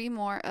offer 3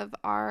 more of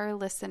our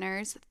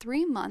listeners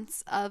 3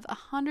 months of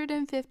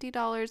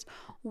 $150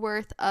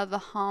 worth of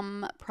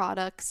Hum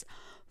products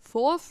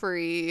for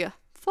free.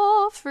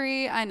 For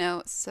free. I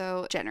know,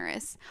 so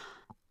generous.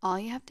 All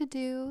you have to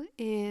do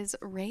is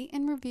rate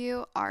and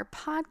review our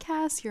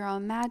podcast, Your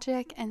Own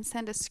Magic, and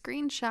send a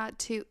screenshot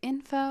to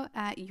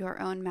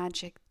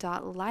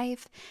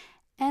info@yourownmagic.life.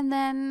 And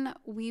then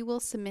we will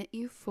submit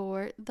you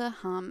for the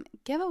Hum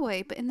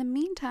giveaway. But in the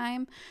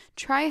meantime,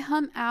 try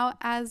Hum out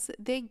as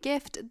they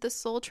gift the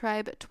Soul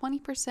Tribe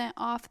 20%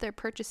 off their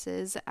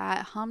purchases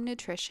at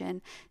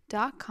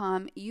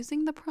humnutrition.com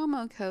using the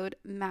promo code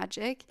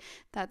MAGIC.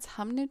 That's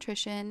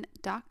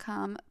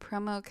humnutrition.com,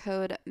 promo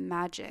code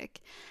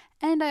MAGIC.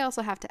 And I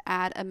also have to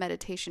add a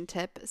meditation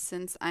tip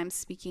since I'm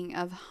speaking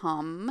of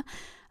Hum.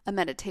 A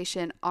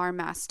meditation our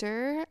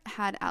master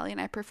had Ali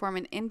and I perform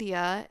in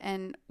India,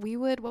 and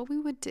what we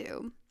would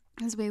do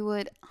is we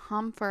would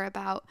hum for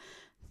about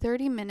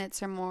 30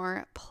 minutes or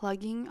more,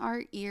 plugging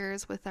our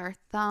ears with our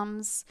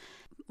thumbs,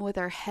 with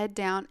our head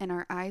down and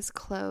our eyes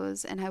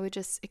closed, and I would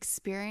just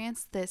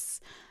experience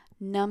this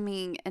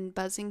numbing and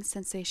buzzing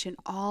sensation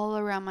all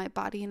around my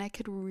body, and I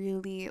could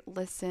really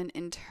listen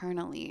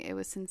internally. It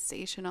was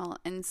sensational.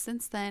 And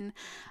since then,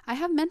 I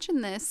have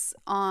mentioned this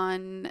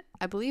on,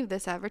 I believe,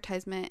 this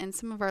advertisement, and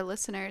some of our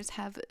listeners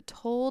have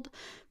told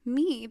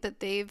me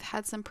that they've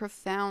had some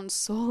profound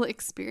soul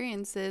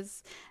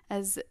experiences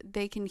as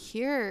they can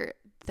hear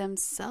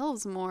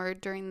themselves more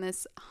during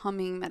this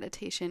humming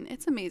meditation.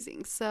 It's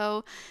amazing.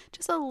 So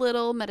just a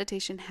little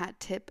meditation hat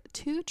tip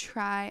to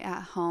try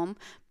at home.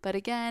 But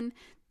again,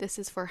 this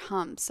is for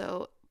Hum.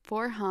 So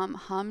for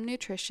Hum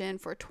Nutrition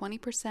for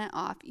 20%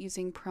 off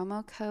using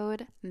promo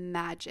code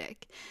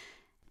MAGIC.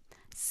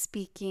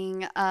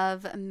 Speaking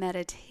of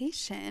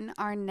meditation,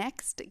 our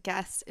next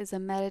guest is a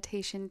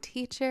meditation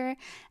teacher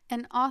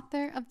and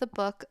author of the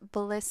book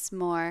Bliss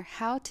More: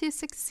 How to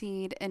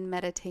Succeed in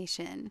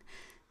Meditation.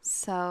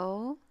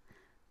 So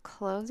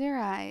close your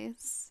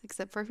eyes,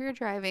 except for if you're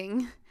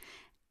driving,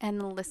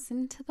 and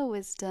listen to the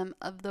wisdom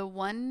of the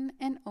one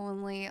and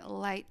only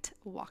Light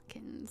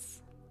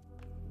Watkins.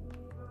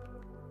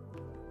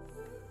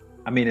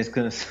 I mean, meditate.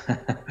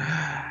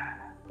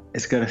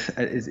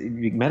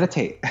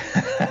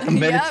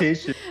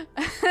 Meditation.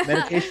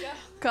 Meditation.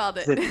 Called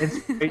it.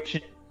 It's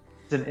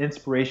an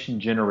inspiration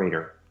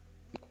generator.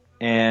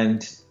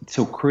 And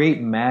to create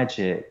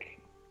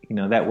magic,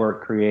 that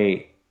word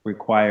create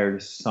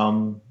requires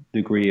some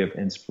degree of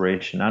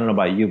inspiration. I don't know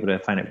about you, but I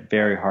find it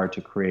very hard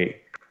to create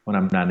when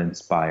I'm not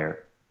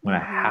inspired. When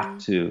I'm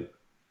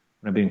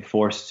being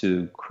forced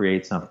to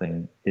create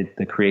something,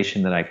 the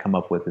creation that I come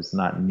up with is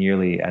not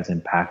nearly as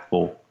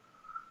impactful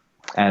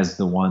as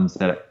the ones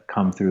that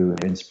come through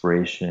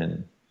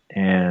inspiration.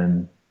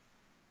 And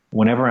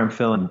whenever I'm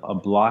feeling a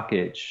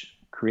blockage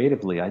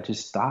creatively, I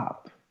just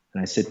stop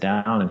and I sit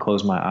down and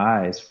close my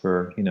eyes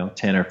for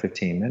 10 or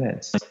 15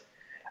 minutes.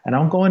 And I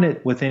don't go in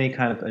it with any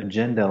kind of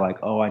agenda like,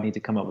 oh, I need to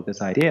come up with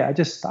this idea. I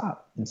just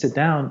stop and sit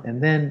down, and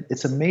then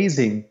it's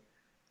amazing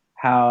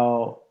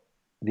how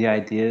the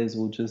ideas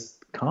will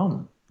just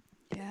come.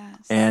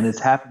 Yes. And it's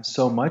happened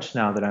so much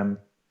now that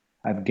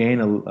I've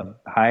gained a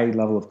high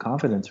level of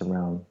confidence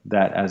around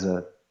that as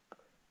a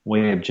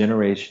way of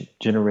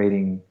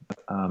generating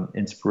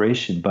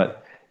inspiration.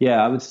 But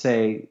yeah, I would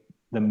say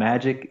the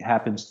magic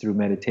happens through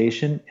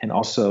meditation and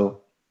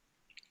also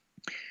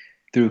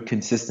through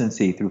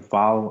consistency,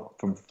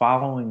 from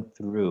following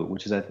through,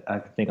 which is I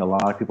think a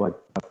lot of people have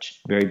a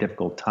very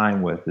difficult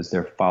time with, is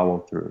their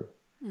follow through.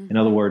 Mm-hmm. In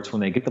other words, when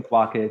they get the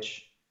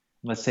blockage,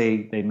 let's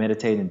say they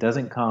meditate and it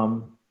doesn't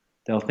come,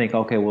 they'll think,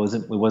 okay, well,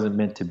 it wasn't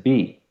meant to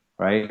be,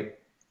 right?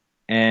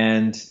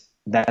 And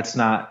that's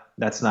not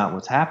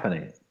what's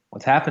happening.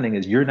 What's happening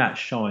is you're not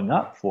showing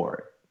up for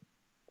it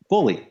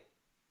fully.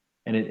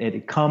 And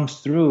it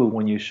comes through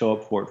when you show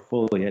up for it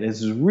fully. And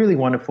it's a really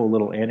wonderful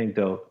little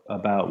anecdote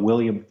about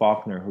William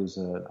Faulkner, who's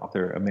an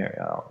author,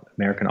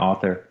 American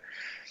author.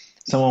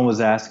 Someone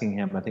was asking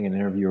him, I think an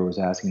interviewer was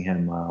asking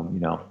him,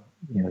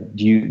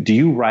 do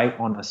you write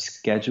on a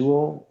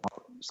schedule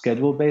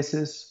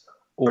basis,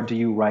 or do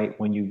you write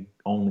when you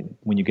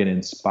get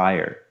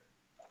inspired?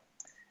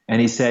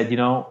 And he said,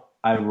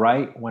 I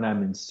write when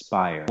I'm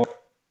inspired.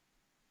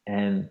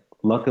 And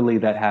luckily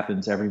that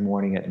happens every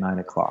morning at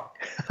 9:00.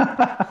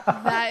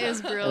 That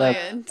is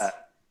brilliant.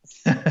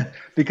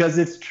 Because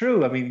it's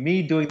true. I mean,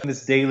 me doing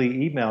this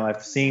daily email,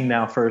 I've seen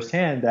now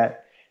firsthand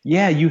that,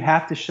 you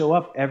have to show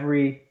up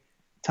every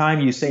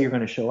time you say you're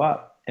going to show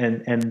up.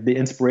 And the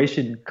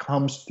inspiration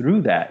comes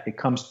through that. It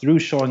comes through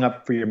showing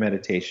up for your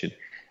meditation.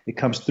 It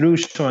comes through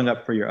showing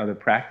up for your other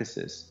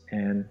practices.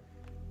 And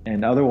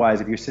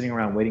otherwise, if you're sitting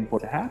around waiting for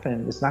it to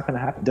happen, it's not going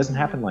to happen. It doesn't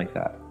happen like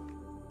that.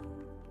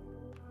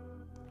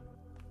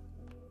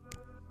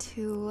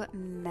 To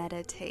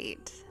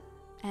meditate.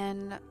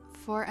 And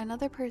for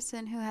another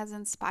person who has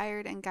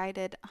inspired and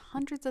guided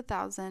hundreds of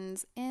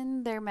thousands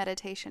in their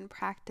meditation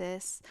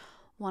practice,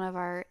 one of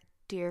our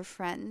dear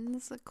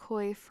friends,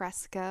 Koi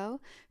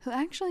Fresco, who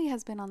actually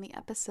has been on the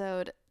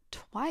episode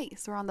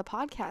twice, or on the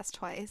podcast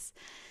twice.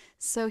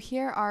 So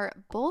here are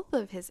both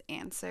of his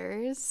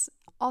answers.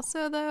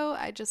 Also, though,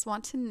 I just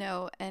want to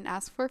know and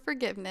ask for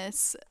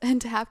forgiveness and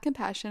to have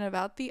compassion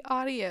about the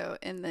audio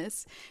in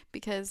this,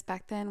 because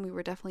back then we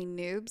were definitely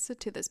noobs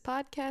to this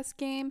podcast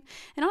game.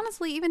 And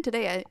honestly, even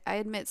today, I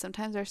admit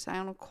sometimes our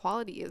sound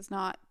quality is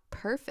not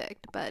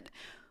perfect, but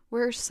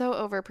we're so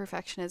over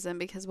perfectionism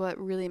because what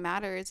really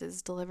matters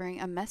is delivering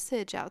a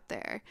message out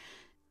there,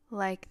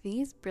 like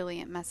these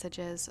brilliant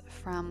messages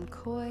from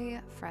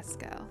Koi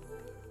Fresco.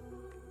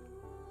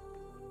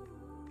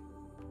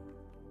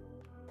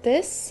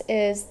 This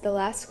is the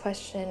last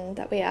question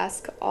that we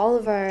ask all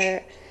of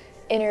our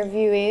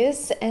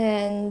interviewees,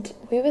 and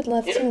we would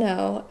love to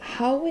know,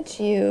 how would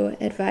you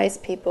advise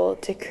people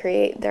to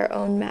create their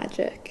own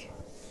magic?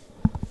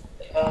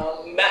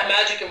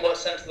 Magic in what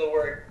sense of the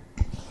word?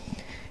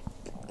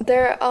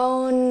 Their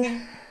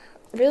own,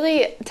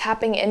 really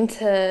tapping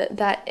into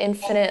that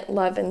infinite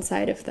love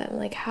inside of them.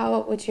 Like,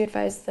 how would you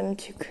advise them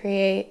to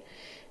create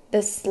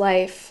this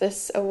life,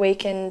 this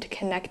awakened,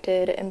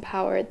 connected,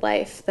 empowered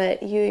life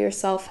that you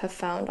yourself have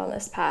found on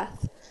this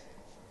path?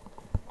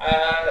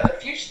 A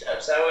few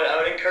steps. I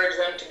would encourage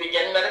them to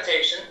begin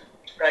meditation,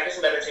 to practice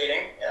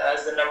meditating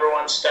as the number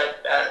one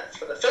step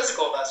for the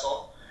physical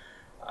vessel.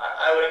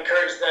 I would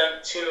encourage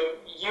them to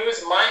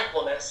use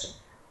mindfulness,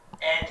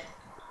 and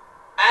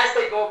as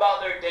they go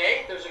about their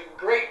day, there's a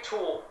great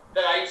tool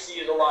that I used to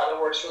use a lot that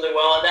works really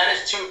well, and that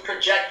is to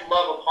project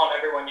love upon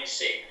everyone you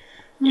see.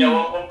 When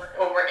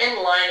we're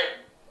in line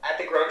at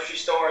the grocery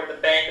store or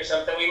the bank or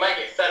something, we might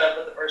get fed up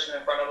with the person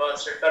in front of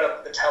us or fed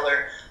up with the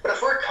teller. But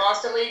if we're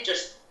constantly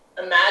just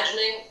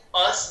imagining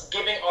us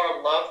giving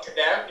our love to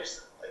them,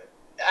 just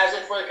as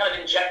if we're kind of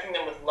injecting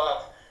them with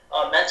love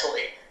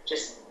mentally,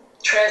 just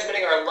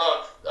transmitting our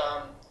love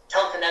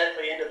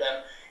telekinetically into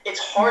them, it's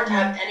hard to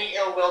have any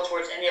ill will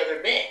towards any other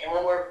being. And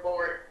when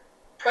we're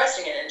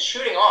pressing it and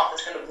shooting off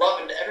this kind of love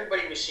into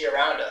everybody we see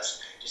around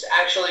us, just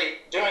actually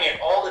doing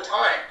it all the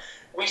time,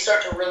 we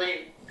start to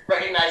really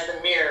recognize the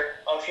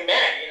mirror of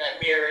humanity, and that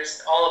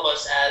mirrors all of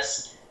us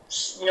as,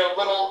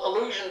 little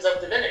illusions of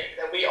divinity,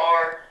 that we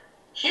are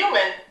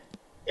human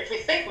if we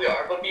think we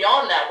are, but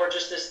beyond that, we're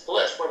just this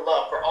bliss, we're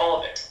love, we're all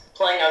of it,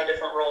 playing out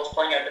different roles,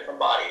 playing out different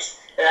bodies,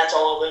 and that's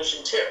all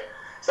illusion too.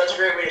 So that's a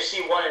great way to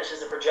see one, is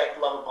just to project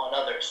love upon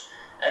others.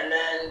 And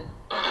then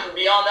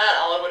beyond that,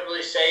 all I would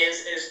really say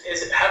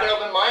is have an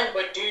open mind,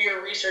 but do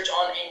your research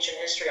on ancient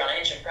history, on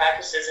ancient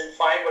practices, and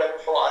find whatever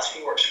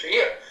philosophy works for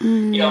you.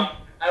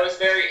 I was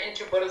very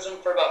into Buddhism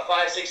for about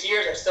 5-6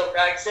 years. I still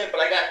practice it, but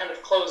I got kind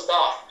of closed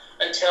off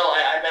until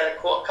I met a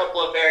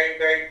couple of very,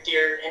 very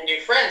dear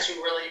Hindu friends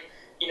who really,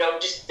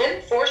 just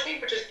didn't force me,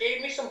 but just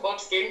gave me some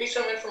books, gave me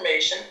some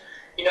information,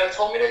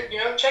 told me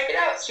to, check it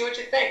out, see what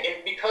you think.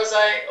 And because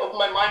I opened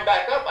my mind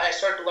back up, I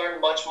started to learn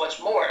much,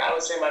 much more. And I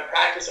would say my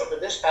practice over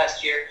this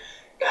past year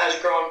has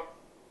grown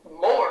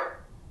more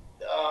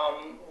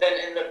than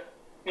in the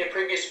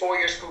previous 4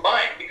 years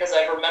combined, because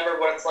I've remembered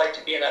what it's like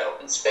to be in that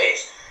open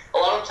space. A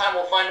lot of the time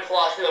we'll find a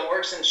philosophy that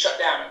works and shut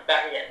down and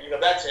back again. You go,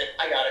 that's it,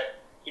 I got it.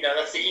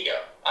 That's the ego.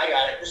 I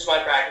got it. This is my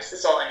practice. This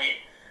is all I need.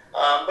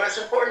 But it's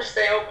important to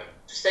stay open,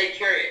 to stay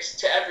curious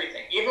to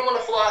everything. Even when a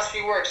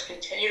philosophy works,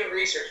 continue to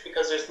research,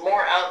 because there's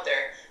more out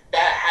there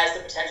that has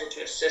the potential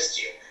to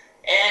assist you.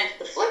 And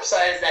the flip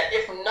side is that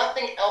if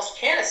nothing else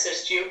can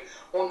assist you,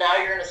 well, now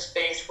you're in a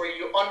space where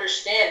you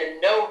understand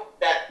and know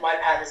that my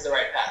path is the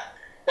right path.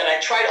 That I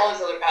tried all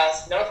these other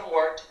paths, none of them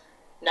worked.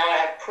 Now I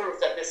have proof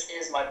that this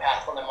is my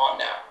path, what I'm on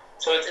now.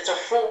 So it's a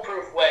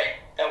foolproof way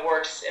that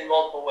works in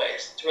multiple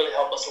ways to really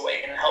help us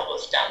awaken and help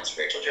us down the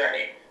spiritual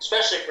journey,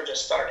 especially if we're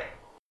just starting.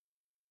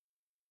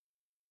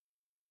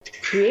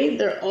 Create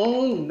their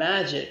own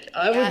magic.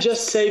 I would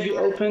just say be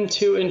open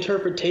to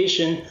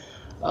interpretation.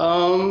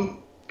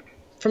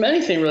 from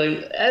anything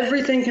really.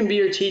 Everything can be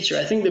your teacher.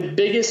 I think the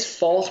biggest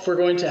fault we're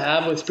going to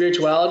have with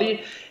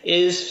spirituality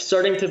is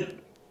starting to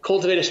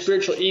cultivate a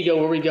spiritual ego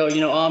where we go,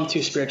 oh, I'm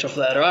too spiritual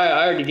for that, or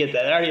I already get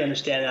that, I already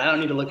understand it, I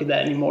don't need to look at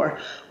that anymore.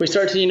 We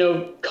start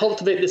to,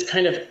 cultivate this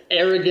kind of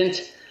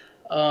arrogant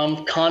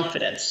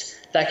confidence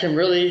that can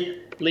really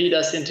lead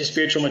us into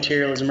spiritual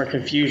materialism or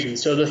confusion.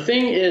 So the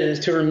thing is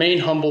to remain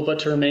humble, but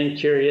to remain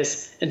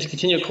curious and to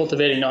continue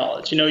cultivating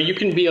knowledge. You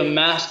can be a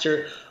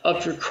master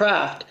of your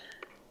craft,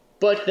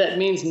 but that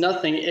means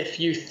nothing if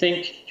you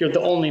think you're the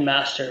only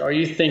master, or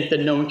you think that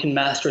no one can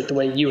master it the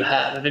way you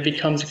have. If it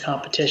becomes a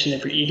competition,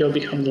 if your ego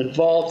becomes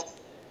involved,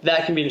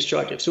 that can be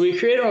destructive. So we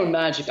create our own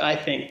magic, I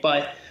think,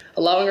 by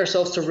allowing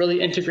ourselves to really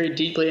integrate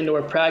deeply into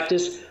our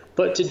practice,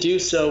 but to do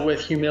so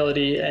with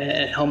humility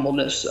and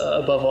humbleness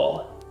above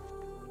all.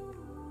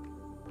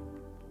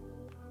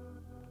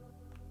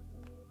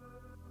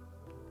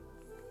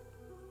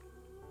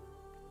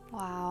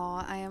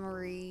 Wow, I am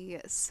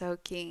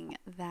re-soaking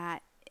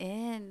that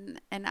in.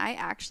 And I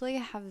actually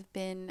have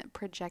been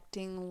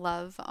projecting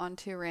love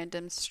onto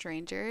random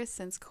strangers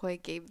since Koi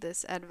gave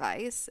this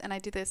advice. And I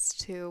do this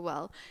to,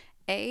 well,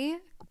 A,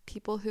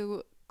 people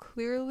who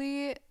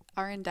clearly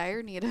are in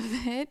dire need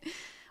of it,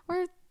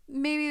 or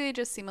maybe they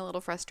just seem a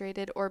little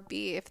frustrated, or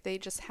B, if they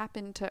just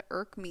happen to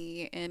irk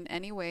me in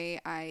any way,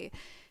 I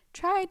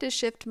try to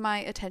shift my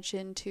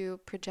attention to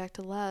project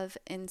love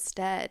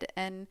instead.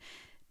 And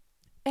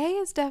A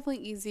is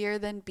definitely easier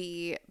than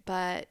B,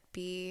 but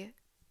B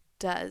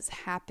does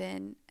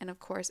happen. And of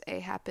course, A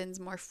happens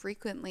more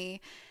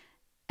frequently.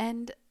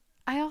 And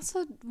I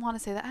also want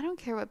to say that I don't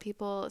care what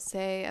people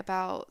say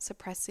about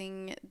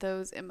suppressing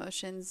those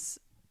emotions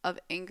of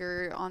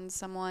anger on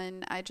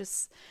someone. I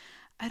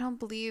don't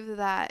believe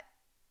that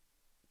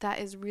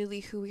is really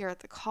who we are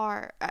at the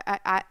core.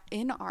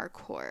 In our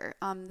core,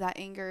 that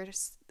anger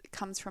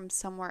comes from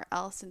somewhere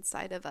else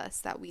inside of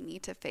us that we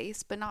need to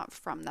face, but not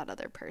from that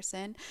other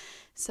person.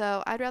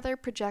 So I'd rather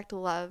project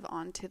love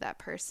onto that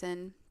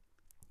person.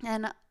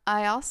 And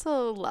I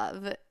also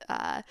love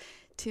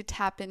to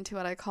tap into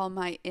what I call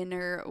my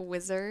inner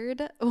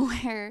wizard,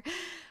 where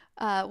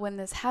when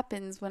this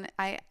happens, when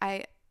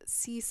I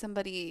see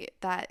somebody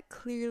that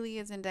clearly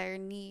is in dire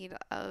need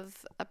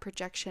of a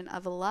projection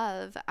of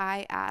love,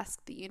 I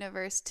ask the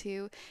universe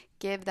to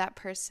give that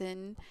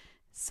person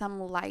some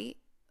light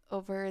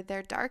over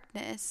their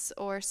darkness,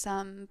 or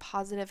some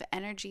positive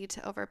energy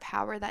to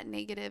overpower that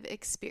negative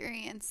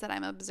experience that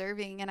I'm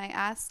observing. And I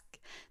ask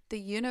the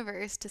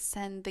universe to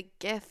send the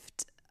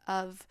gift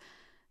of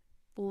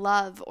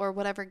love, or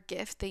whatever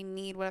gift they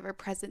need, whatever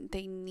present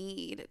they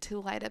need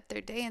to light up their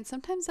day. And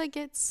sometimes I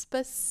get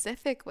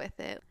specific with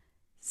it.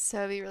 So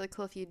it'd be really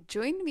cool if you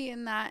joined me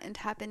in that and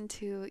tap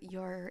into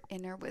your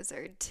inner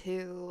wizard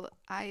too.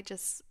 I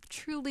just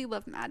truly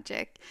love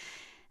magic.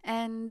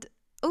 And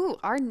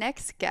our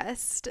next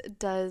guest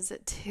does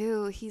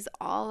too. He's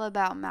all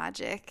about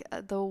magic.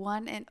 The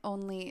one and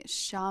only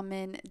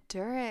Shaman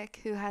Durek,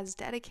 who has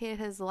dedicated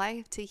his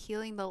life to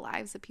healing the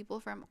lives of people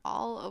from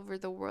all over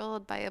the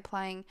world by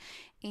applying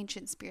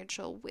ancient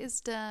spiritual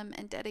wisdom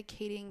and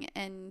dedicating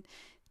and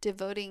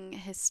devoting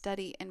his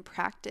study and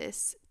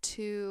practice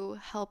to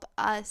help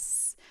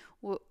us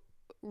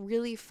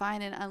really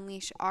find and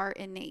unleash our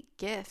innate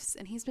gifts.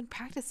 And he's been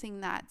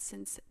practicing that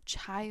since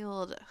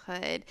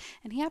childhood.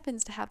 And he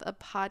happens to have a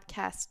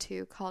podcast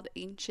too called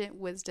Ancient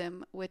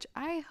Wisdom, which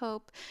I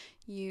hope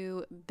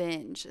you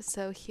binge.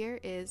 So here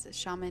is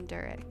Shaman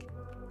Durek.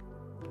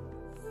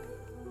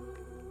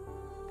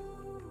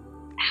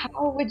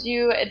 How would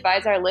you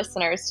advise our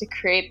listeners to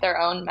create their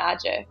own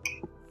magic?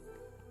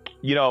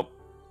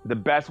 The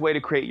best way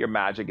to create your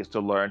magic is to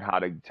learn how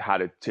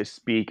to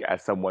speak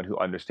as someone who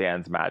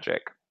understands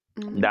magic.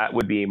 Mm-hmm. That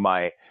would be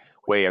my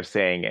way of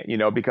saying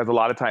it, because a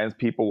lot of times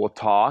people will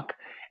talk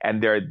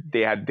and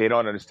they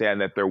don't understand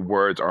that their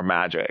words are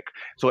magic.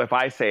 So if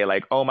I say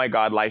like, oh my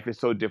God, life is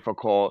so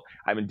difficult,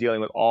 I've been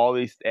dealing with all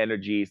these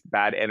energies,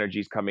 bad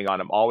energies coming on,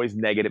 I'm always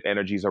negative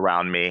energies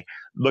around me,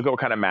 look at what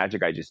kind of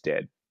magic I just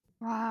did.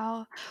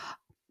 Wow.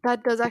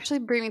 That does actually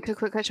bring me to a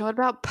quick question. What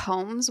about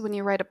poems? When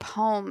you write a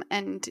poem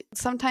and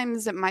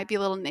sometimes it might be a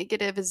little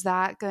negative, is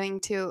that going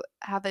to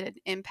have an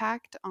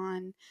impact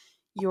on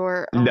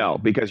your own? No,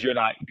 because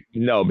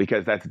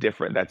that's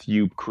different. That's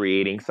you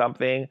creating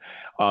something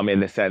in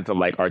the sense of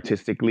like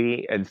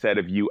artistically, instead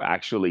of you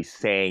actually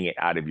saying it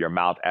out of your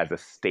mouth as a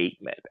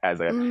statement, as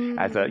a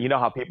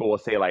how people will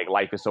say like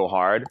life is so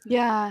hard.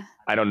 Yeah.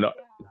 I don't know.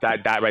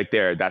 That right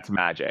there, that's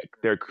magic.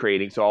 They're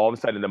creating. So all of a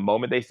sudden, the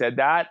moment they said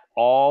that,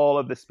 all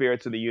of the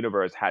spirits of the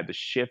universe had to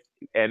shift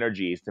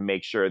energies to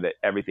make sure that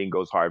everything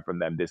goes hard from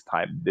them this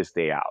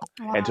day out.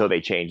 Wow. Until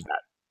they change that.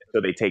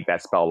 So they take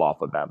that spell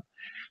off of them.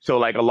 So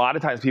like a lot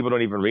of times people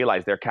don't even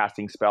realize they're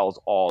casting spells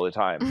all the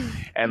time.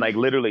 And like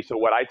literally, so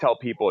what I tell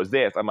people is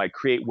this, I'm like,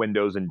 create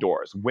windows and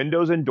doors.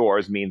 Windows and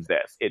doors means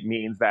this. It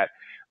means that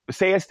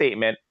say a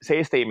statement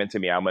to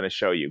me. I'm going to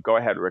show you. Go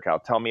ahead, Raquel.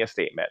 Tell me a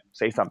statement.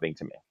 Say something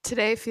to me.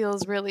 Today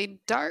feels really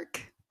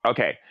dark.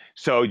 Okay,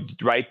 so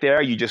right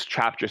there, you just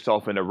trapped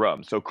yourself in a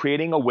room. So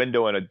creating a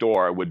window and a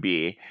door would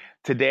be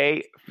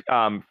today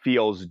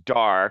feels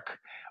dark.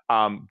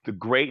 The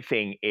great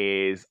thing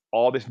is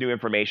all this new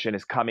information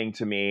is coming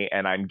to me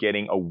and I'm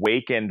getting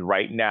awakened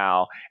right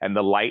now and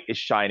the light is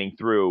shining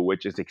through,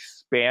 which is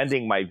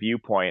expanding my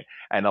viewpoint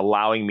and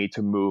allowing me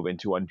to move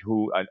into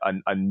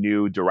a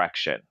new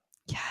direction.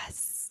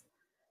 Yes.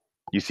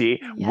 You see,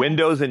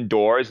 windows and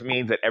doors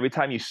means that every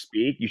time you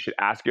speak, you should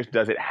ask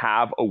yourself,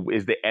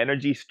 is the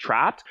energy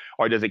trapped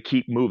or does it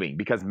keep moving?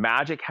 Because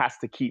magic has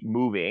to keep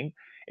moving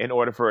in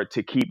order for it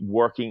to keep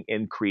working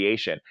in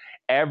creation.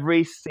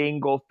 Every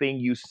single thing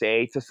you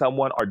say to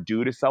someone or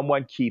do to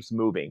someone keeps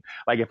moving.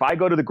 Like if I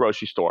go to the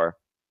grocery store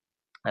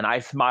and I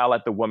smile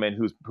at the woman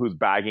who's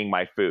bagging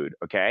my food,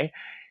 okay?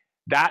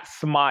 That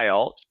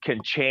smile can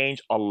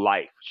change a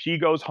life. She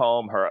goes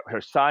home,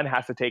 her son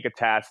has to take a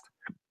test,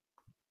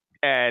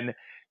 and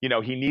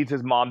he needs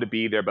his mom to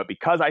be there, but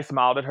because I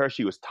smiled at her,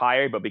 she was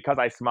tired, but because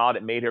I smiled,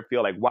 it made her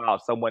feel like, wow,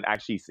 someone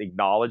actually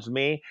acknowledged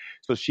me.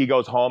 So she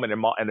goes home and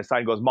the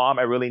son goes, Mom,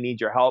 I really need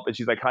your help. And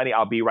she's like, honey,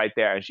 I'll be right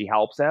there. And she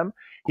helps him.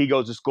 He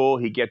goes to school,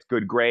 he gets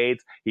good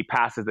grades, he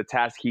passes the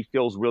test, he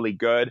feels really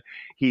good.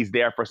 He's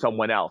there for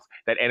someone else.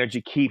 That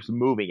energy keeps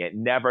moving. It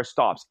never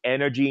stops.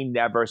 Energy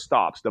never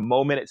stops. The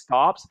moment it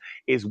stops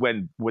is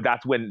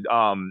that's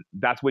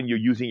when you're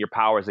using your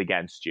powers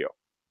against you.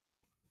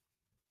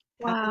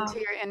 Wow.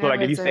 So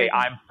like if you say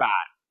I'm fat,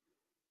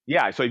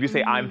 yeah. So if you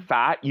say I'm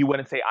fat, you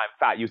wouldn't say I'm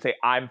fat. You say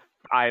I'm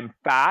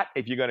fat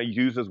if you're going to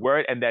use this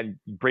word, and then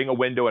bring a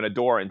window and a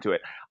door into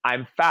it.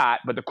 I'm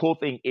fat, but the cool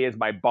thing is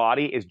my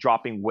body is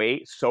dropping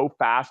weight so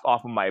fast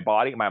off of my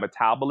body. My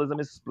metabolism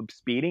is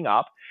speeding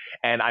up,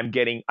 and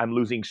I'm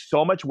losing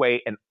so much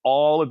weight, and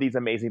all of these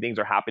amazing things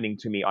are happening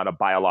to me on a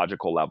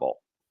biological level.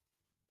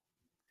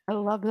 I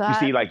love that.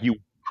 You see, like you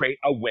create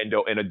a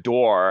window and a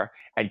door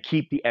and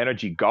keep the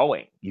energy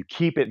going. You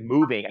keep it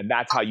moving, and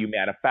that's how you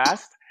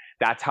manifest.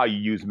 That's how you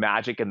use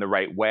magic in the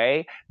right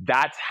way.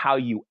 That's how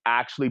you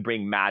actually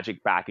bring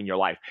magic back in your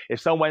life.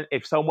 If someone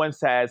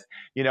says,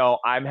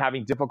 I'm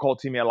having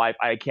difficulty in my life,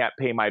 I can't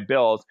pay my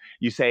bills,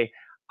 you say,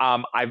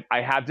 I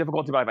have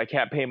difficulty in my life, I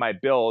can't pay my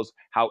bills.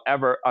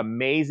 However,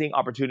 amazing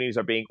opportunities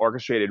are being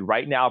orchestrated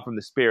right now from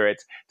the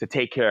spirits to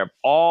take care of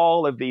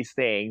all of these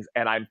things.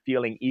 And I'm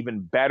feeling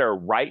even better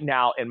right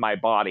now in my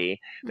body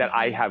that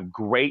I have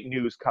great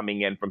news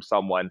coming in from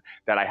someone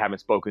that I haven't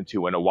spoken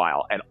to in a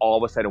while. And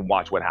all of a sudden,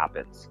 watch what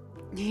happens.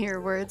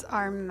 Your words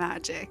are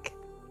magic.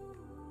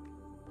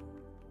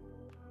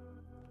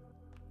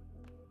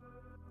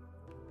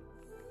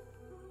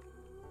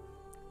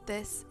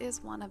 This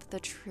is one of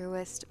the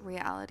truest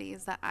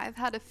realities that I've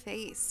had to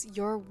face.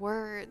 Your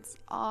words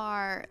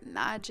are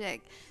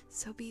magic.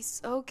 So be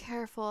so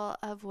careful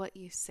of what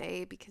you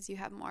say because you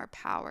have more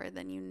power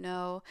than you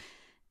know.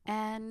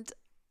 And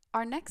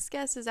our next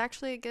guest is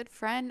actually a good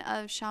friend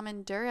of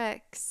Shaman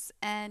Durek's.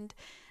 And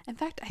in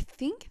fact, I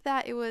think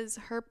that it was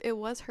her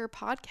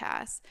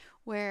podcast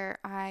where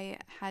I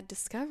had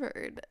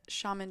discovered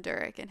Shaman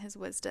Durek and his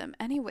wisdom.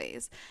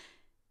 Anyways,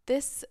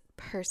 this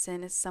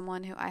person is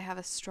someone who I have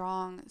a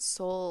strong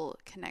soul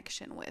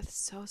connection with,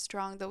 so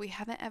strong that we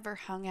haven't ever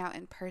hung out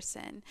in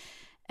person.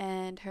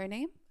 And her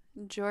name,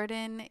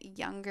 Jordan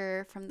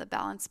Younger from the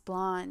Balanced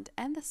Blonde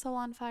and the Soul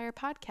on Fire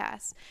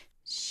podcast.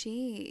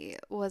 She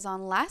was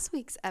on last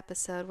week's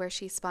episode where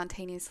she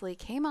spontaneously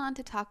came on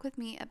to talk with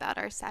me about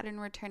our Saturn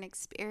return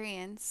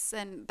experience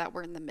and that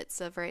we're in the midst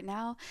of right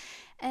now.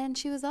 And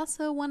she was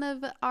also one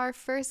of our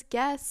first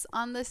guests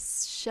on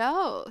this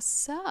show.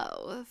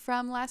 So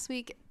from last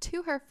week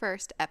to her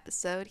first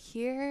episode,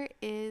 here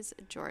is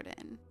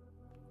Jordan.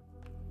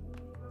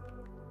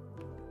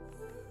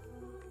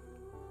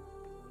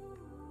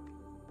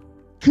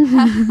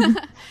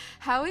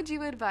 How would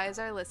you advise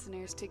our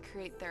listeners to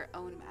create their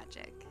own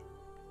magic?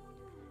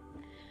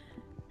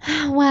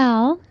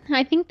 Well,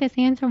 I think this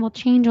answer will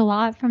change a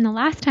lot from the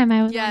last time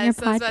I was on your podcast.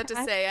 Yes, I was about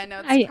to say, I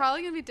know it's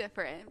probably going to be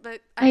different,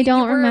 but I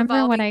don't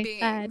remember what I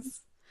said.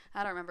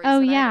 I don't remember. Oh,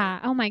 yeah.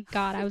 Either. Oh, my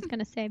God. I was going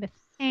to say the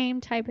same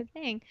type of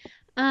thing.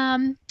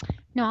 No,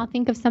 I'll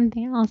think of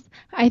something else.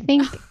 I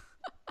think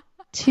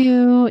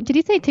did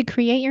you say to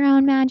create your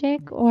own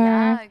magic? Or?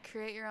 Yeah,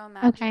 create your own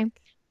magic. Okay.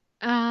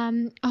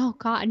 Oh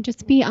God,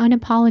 just be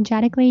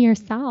unapologetically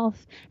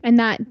yourself. And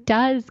that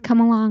does come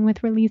along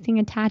with releasing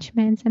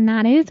attachments. And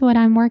that is what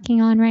I'm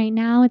working on right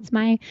now. It's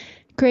my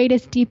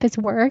greatest, deepest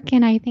work.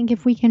 And I think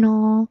if we can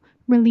all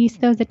release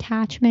those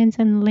attachments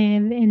and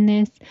live in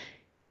this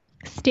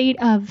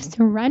state of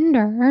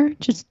surrender,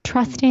 just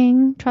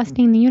trusting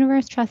the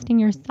universe, trusting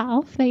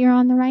yourself that you're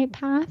on the right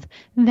path,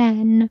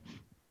 then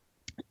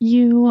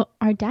you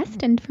are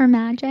destined for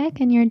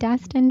magic and you're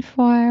destined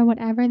for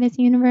whatever this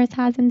universe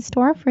has in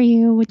store for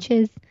you, which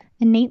is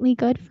innately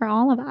good for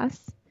all of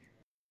us.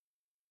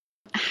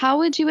 How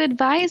would you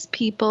advise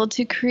people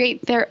to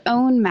create their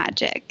own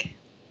magic?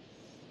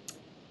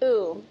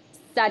 Ooh,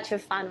 such a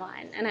fun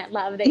one. And I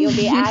love that you'll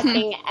be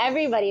asking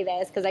everybody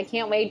this because I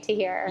can't wait to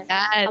hear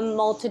a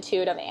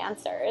multitude of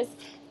answers.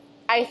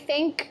 I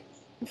think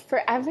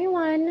for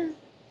everyone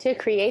to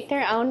create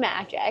their own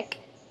magic,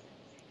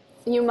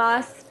 you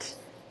must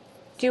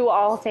do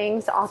all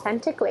things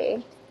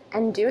authentically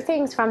and do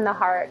things from the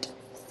heart.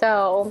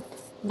 So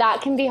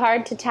that can be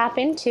hard to tap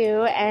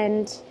into,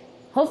 and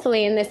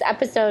hopefully in this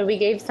episode we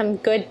gave some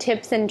good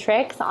tips and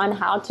tricks on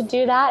how to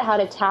do that, how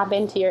to tap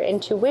into your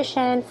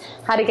intuition,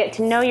 how to get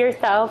to know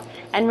yourself,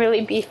 and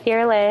really be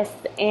fearless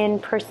in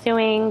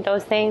pursuing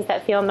those things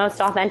that feel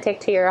most authentic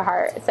to your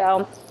heart.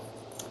 So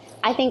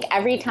I think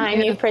every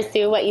time you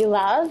pursue what you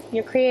love,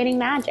 you're creating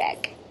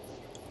magic.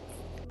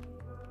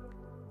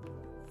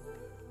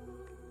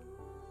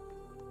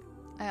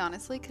 I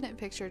honestly couldn't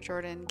picture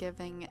Jordan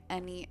giving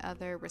any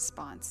other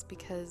response,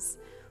 because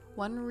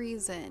one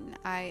reason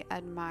I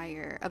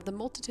admire, of the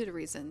multitude of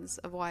reasons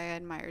of why I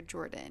admire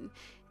Jordan,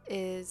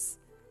 is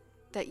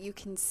that you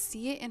can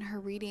see it in her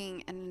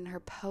reading and in her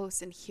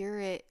posts and hear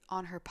it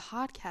on her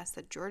podcast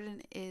that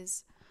Jordan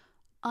is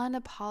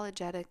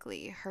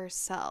unapologetically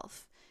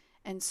herself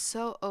and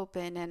so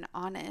open and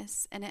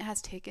honest, and it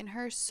has taken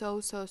her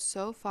so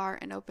far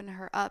and opened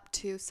her up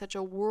to such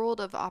a world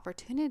of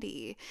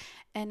opportunity.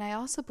 And I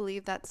also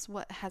believe that's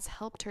what has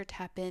helped her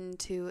tap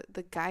into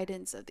the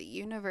guidance of the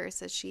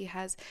universe, as she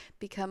has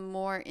become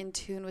more in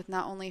tune with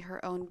not only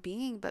her own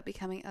being, but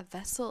becoming a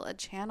vessel, a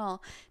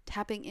channel,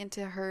 tapping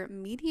into her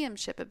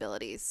mediumship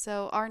abilities.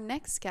 So our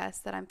next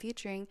guest that I'm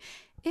featuring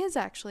is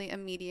actually a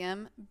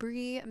medium,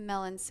 Bree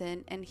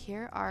Melanson, and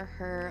here are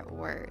her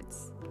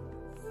words.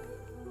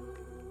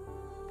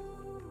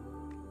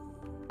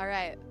 All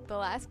right, the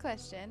last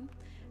question.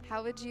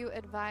 How would you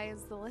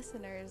advise the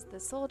listeners, the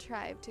Soul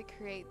Tribe, to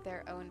create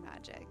their own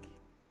magic?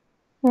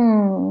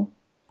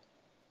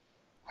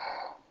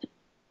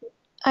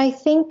 I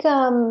think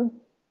to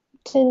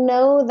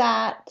know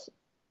that,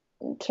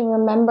 to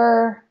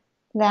remember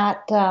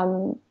that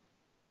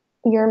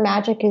your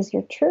magic is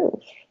your truth.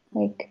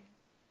 Like,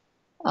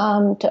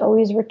 to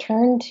always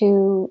return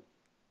to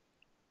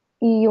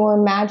your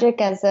magic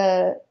as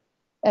a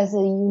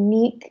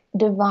unique,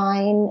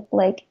 divine,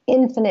 like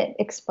infinite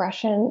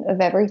expression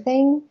of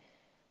everything.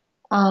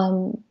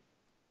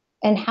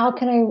 And how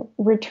can I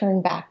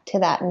return back to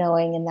that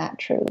knowing and that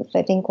truth?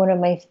 I think one of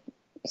my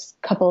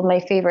couple of my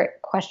favorite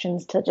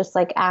questions to just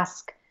like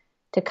ask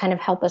to kind of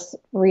help us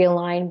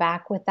realign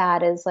back with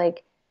that is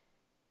like,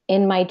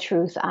 in my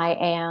truth, I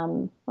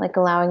am, like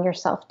allowing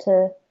yourself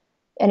to,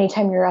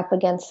 anytime you're up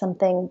against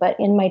something, but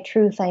in my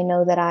truth, I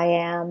know that I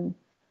am.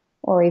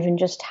 Or even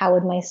just, how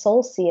would my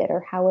soul see it? Or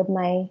how would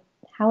my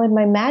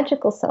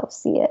magical self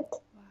see it?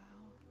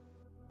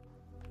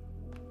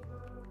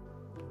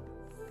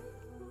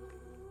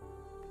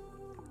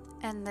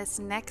 And this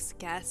next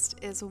guest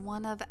is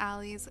one of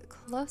Allie's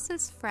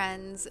closest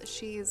friends.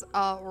 She's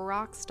a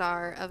rock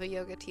star of a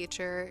yoga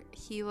teacher,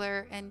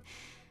 healer, and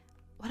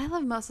what I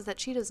love most is that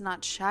she does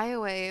not shy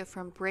away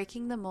from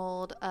breaking the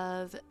mold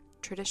of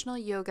traditional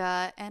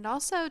yoga, and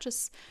also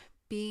just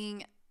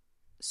being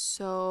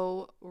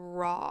so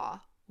raw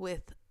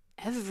with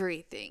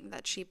everything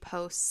that she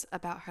posts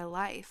about her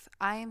life.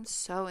 I am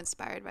so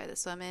inspired by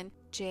this woman,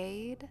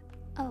 Jade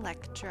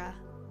Electra.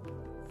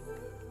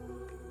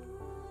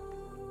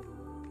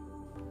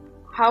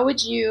 How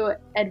would you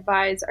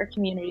advise our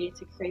community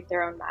to create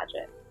their own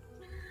magic?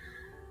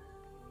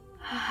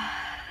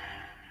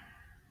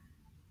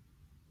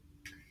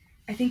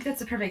 I think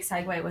that's a perfect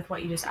segue with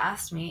what you just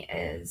asked me,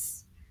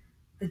 is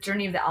the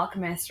journey of the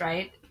alchemist,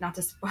 right? Not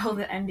to spoil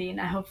the ending,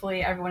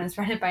 hopefully everyone has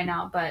read it by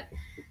now, but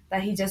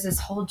that he does this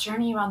whole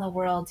journey around the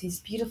world, these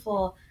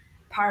beautiful,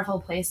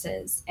 powerful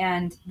places,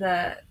 and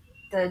the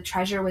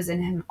treasure was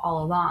in him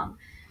all along.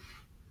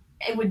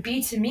 It would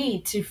be to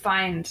me to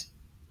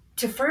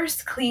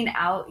first clean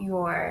out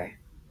your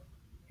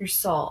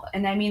soul.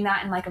 And I mean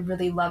that in like a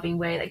really loving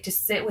way, like to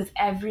sit with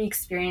every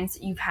experience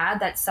that you've had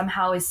that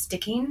somehow is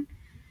sticking,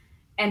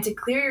 and to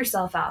clear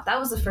yourself out. That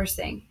was the first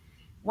thing.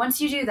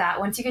 Once you do that,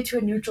 once you get to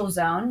a neutral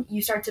zone,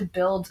 you start to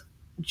build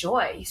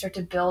joy. You start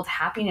to build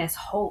happiness,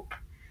 hope,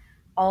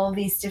 all of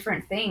these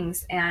different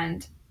things.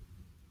 And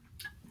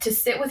to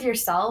sit with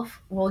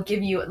yourself will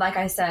give you, like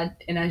I said,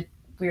 in a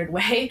weird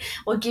way,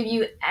 will give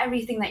you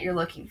everything that you're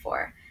looking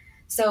for.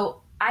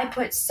 So I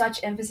put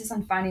such emphasis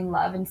on finding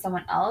love in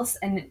someone else.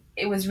 And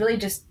it was really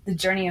just the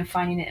journey of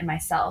finding it in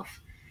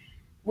myself,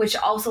 which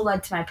also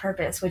led to my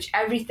purpose, which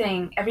every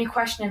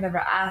question I've ever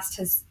asked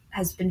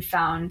has been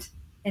found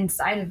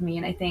inside of me.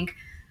 And I think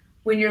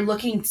when you're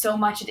looking so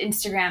much at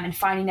Instagram and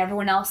finding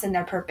everyone else in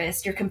their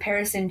purpose, your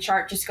comparison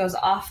chart just goes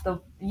off the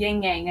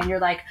yin yang, and you're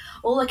like,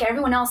 oh, look,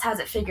 everyone else has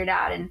it figured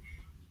out, and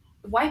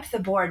wipe the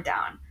board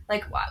down.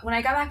 Like when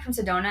I got back from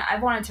Sedona, I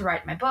wanted to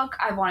write my book.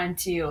 I wanted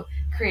to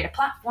create a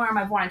platform.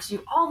 I wanted to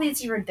do all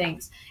these different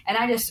things. And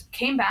I just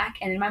came back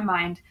and in my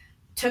mind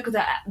took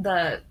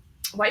the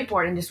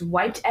whiteboard and just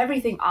wiped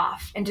everything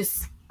off. And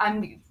just,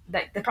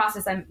 the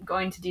process I'm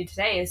going to do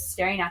today is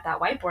staring at that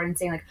whiteboard and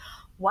saying, like,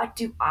 what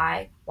do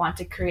I want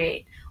to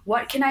create?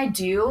 What can I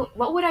do?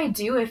 What would I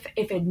do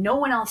if no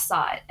one else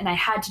saw it? And I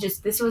had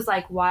to this was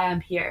like why I'm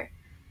here.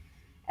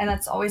 And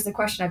that's always the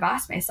question I've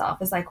asked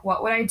myself, is like,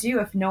 what would I do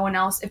if no one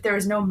else, if there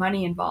was no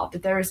money involved,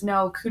 if there was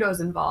no kudos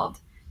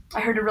involved?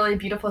 I heard a really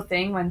beautiful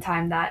thing one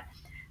time that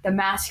the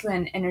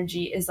masculine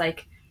energy is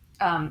like,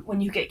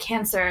 when you get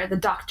cancer, the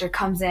doctor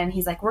comes in,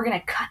 he's like, we're going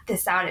to cut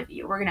this out of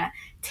you. We're going to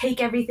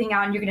take everything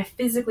out and you're going to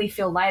physically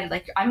feel lighted.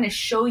 Like, I'm going to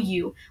show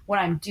you what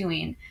I'm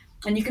doing.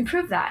 And you can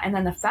prove that. And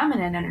then the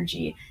feminine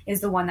energy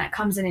is the one that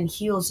comes in and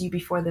heals you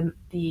before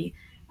the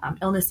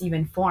illness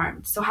even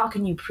formed. So how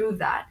can you prove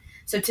that?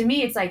 So to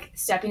me, it's like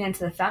stepping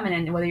into the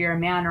feminine, whether you're a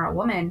man or a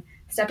woman,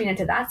 stepping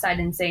into that side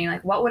and saying,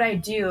 like, what would I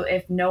do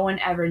if no one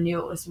ever knew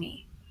it was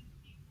me?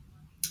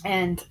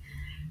 And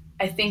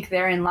I think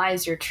therein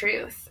lies your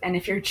truth. And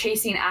if you're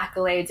chasing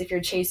accolades, if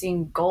you're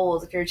chasing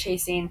goals, if you're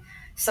chasing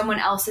someone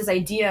else's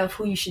idea of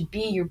who you should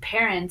be, your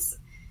parents,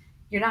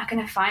 you're not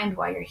going to find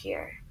why you're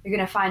here. You're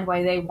going to find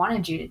why they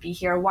wanted you to be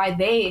here, why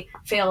they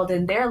failed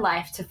in their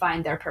life to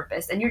find their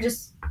purpose. And you're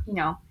just,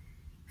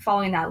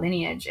 following that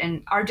lineage.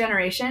 And our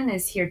generation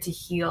is here to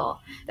heal.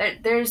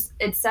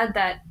 It's said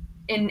that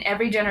in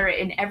every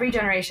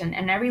generation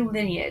and every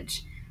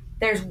lineage,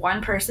 there's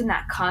one person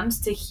that comes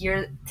to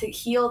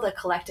heal the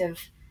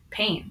collective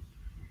pain.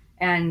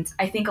 And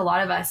I think a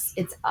lot of us,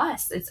 it's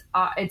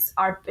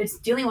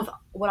dealing with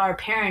what our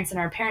parents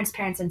and our parents'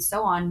 parents and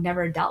so on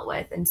never dealt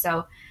with. And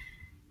so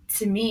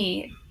to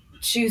me,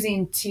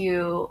 choosing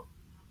to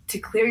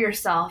clear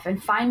yourself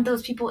and find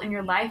those people in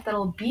your life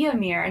that'll be a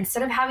mirror,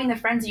 instead of having the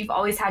friends that you've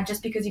always had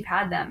just because you've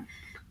had them,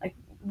 like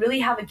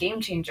really have a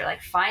game changer.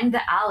 Like, find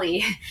the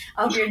alley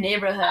of your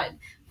neighborhood,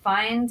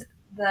 find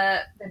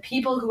the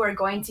people who are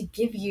going to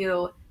give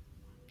you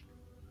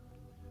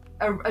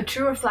a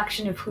true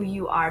reflection of who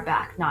you are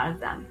back, not of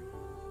them.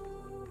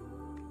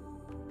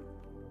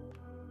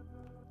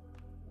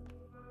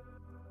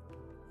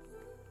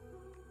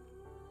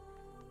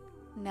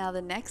 Now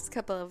the next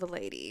couple of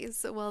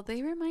ladies, well,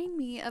 they remind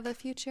me of a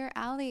future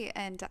Allie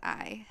and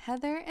I,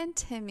 Heather and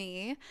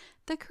Timmy,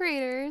 the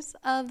creators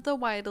of the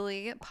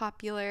widely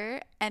popular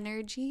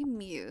Energy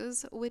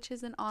Muse, which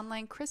is an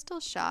online crystal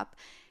shop,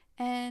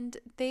 and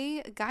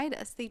they guide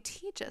us, they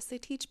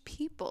teach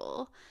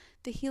people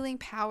the healing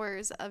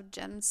powers of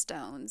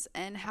gemstones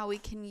and how we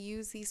can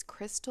use these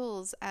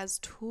crystals as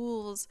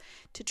tools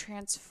to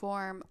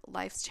transform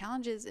life's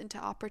challenges into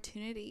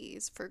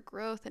opportunities for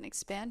growth and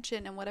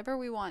expansion and whatever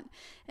we want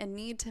and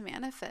need to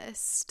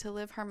manifest to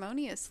live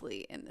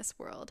harmoniously in this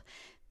world.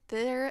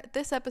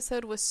 This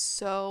episode was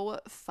so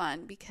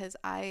fun because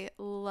I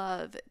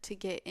love to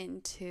get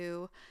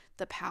into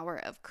the power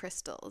of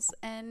crystals.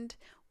 And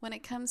when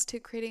it comes to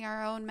creating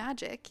our own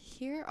magic,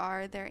 here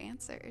are their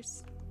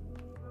answers.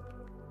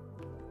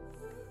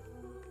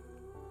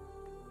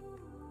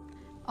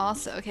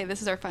 Also, okay,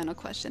 this is our final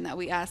question that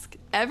we ask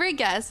every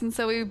guest, and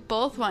so we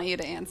both want you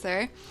to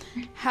answer.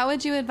 How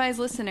would you advise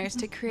listeners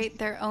to create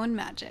their own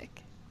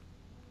magic?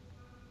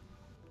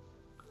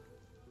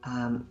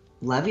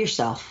 Love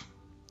yourself.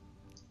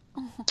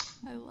 Oh,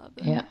 I love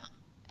it. Yeah.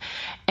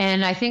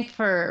 And I think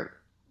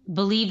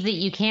believe that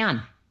you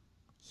can.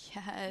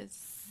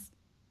 Yes.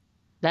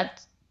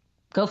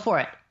 Go for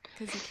it.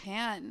 Because you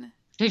can.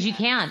 Because you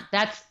can.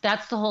 That's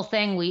the whole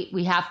thing.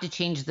 We have to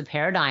change the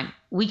paradigm.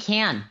 We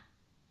can.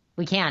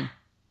 We can.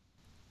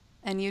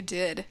 And you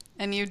did.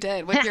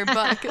 With your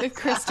book,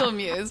 Crystal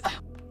Muse.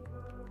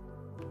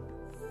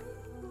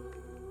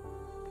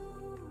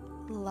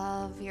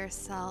 Love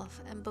yourself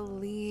and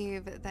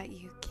believe that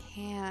you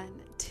can.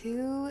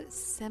 Two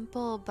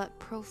simple but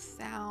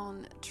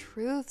profound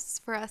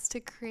truths for us to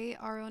create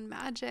our own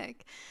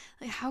magic.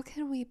 Like, how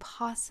can we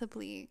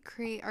possibly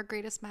create our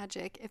greatest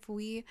magic if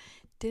we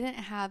didn't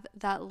have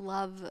that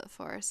love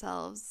for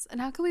ourselves? And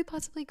how can we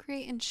possibly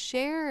create and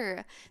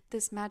share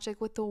this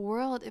magic with the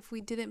world if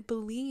we didn't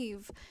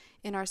believe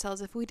in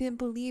ourselves, if we didn't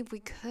believe we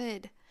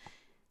could?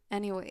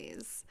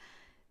 Anyways,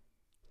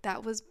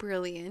 that was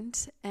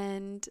brilliant,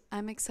 and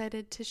I'm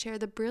excited to share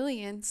the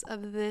brilliance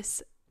of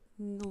this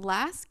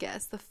last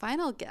guest, the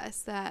final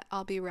guest that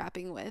I'll be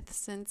wrapping with,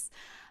 since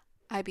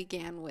I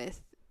began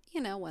with,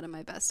 one of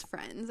my best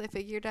friends. I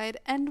figured I'd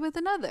end with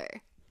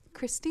another.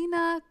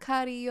 Cristina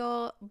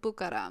Carrillo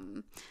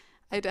Bucaram.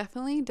 I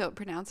definitely don't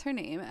pronounce her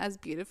name as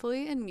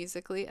beautifully and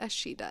musically as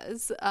she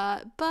does,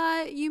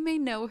 but you may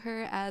know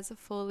her as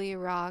Fully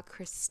Raw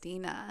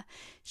Christina.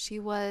 She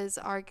was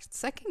our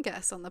second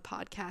guest on the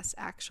podcast,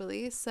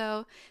 actually,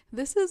 so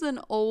this is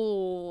an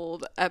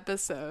old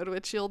episode,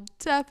 which you'll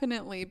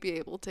definitely be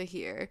able to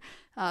hear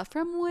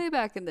from way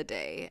back in the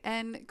day.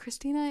 And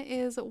Christina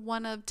is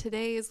one of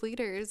today's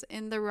leaders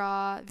in the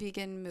raw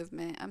vegan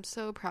movement. I'm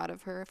so proud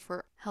of her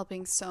for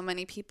helping so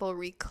many people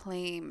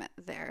reclaim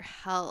their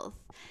health.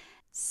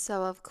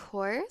 So, of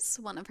course,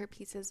 one of her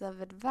pieces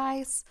of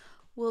advice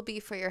will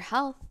be for your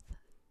health,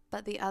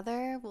 but the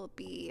other will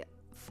be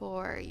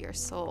for your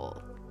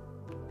soul.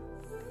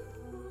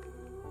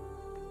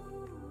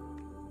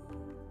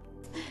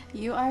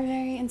 You are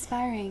very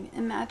inspiring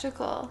and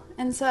magical.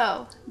 And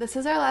so, this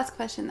is our last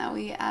question that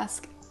we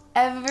ask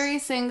every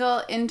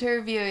single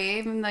interviewee,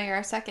 even though you're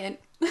our second.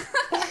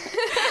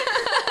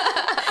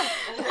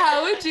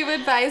 How would you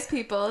advise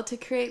people to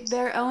create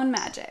their own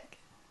magic?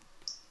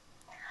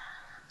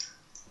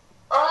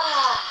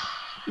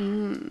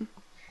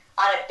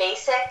 On a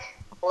basic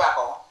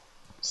level,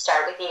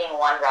 start with eating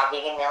one raw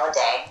vegan meal a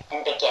day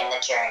and begin the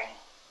journey.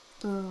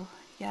 Ooh,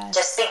 yes.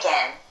 Just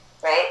begin,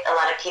 right? A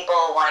lot of people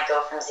want to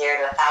go from 0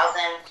 to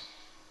 1,000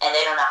 and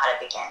they don't know how to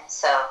begin.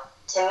 So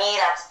to me,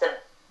 that's the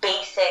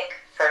basic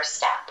first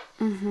step.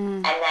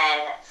 Mm-hmm. And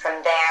then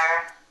from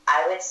there,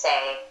 I would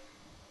say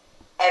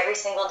every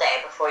single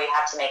day before you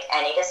have to make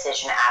any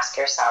decision, ask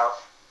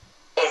yourself,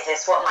 is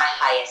this what my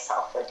highest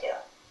self would do?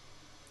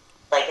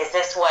 Like, is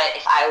this what,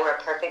 if I were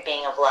a perfect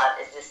being of love,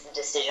 is this the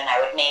decision I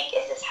would make?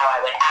 Is this how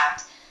I would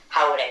act?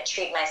 How would I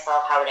treat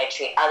myself? How would I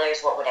treat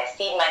others? What would I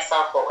feed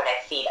myself? What would I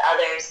feed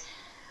others?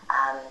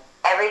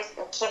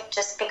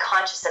 Just be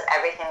conscious of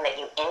everything that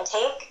you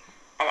intake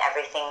and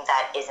everything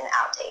that is an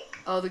outtake.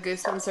 Oh, the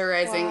goosebumps are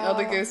rising. Wow. Oh,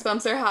 the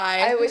goosebumps are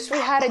high. I wish we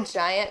had a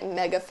giant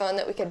megaphone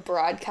that we could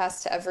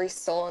broadcast to every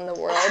soul in the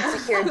world to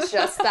hear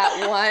just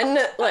that one,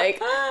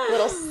 like,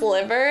 little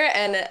sliver,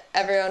 and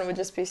everyone would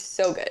just be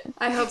so good.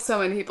 I hope so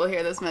many people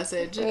hear this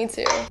message. Me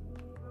too.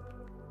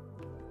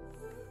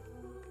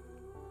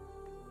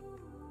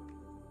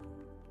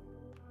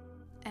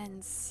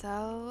 And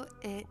so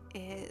it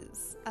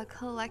is a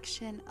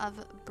collection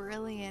of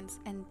brilliance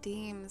and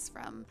themes,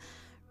 from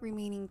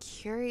remaining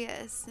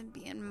curious and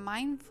being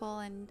mindful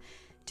and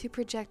to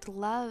project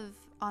love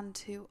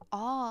onto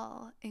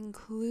all,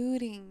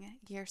 including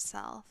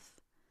yourself.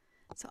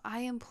 So I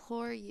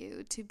implore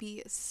you to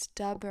be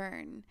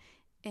stubborn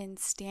in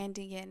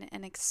standing in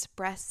and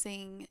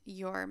expressing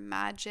your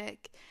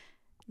magic,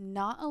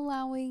 not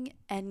allowing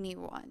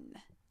anyone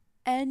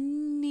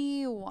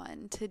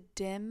to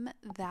dim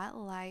that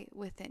light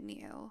within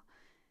you,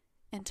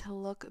 and to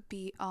look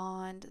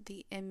beyond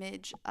the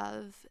image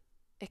of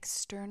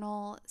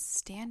external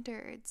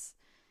standards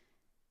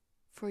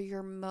for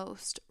your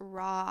most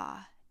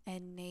raw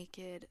and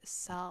naked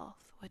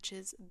self, which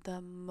is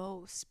the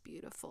most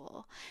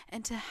beautiful,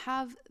 and to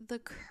have the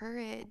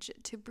courage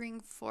to bring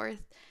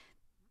forth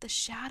the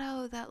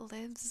shadow that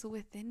lives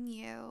within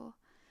you,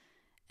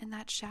 and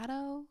that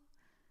shadow,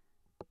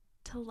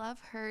 to love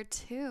her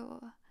too.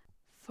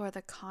 For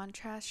the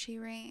contrast she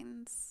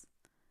reigns,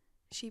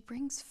 she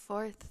brings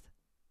forth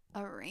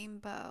a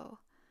rainbow.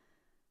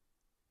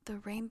 The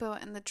rainbow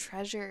and the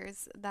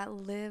treasures that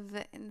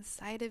live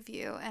inside of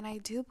you. And I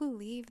do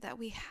believe that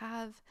we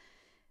have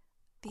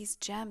these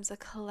gems, a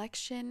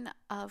collection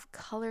of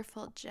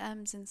colorful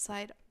gems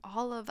inside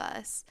all of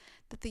us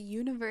that the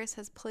universe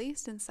has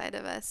placed inside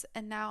of us.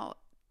 And now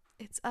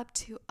it's up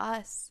to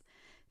us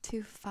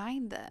to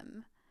find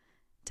them,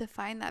 to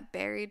find that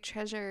buried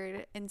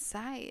treasure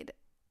inside.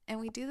 And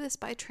we do this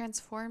by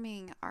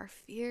transforming our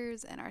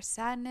fears and our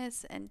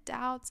sadness and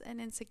doubts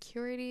and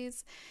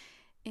insecurities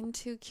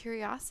into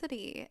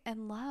curiosity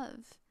and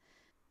love,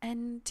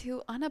 and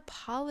to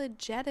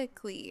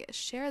unapologetically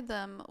share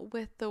them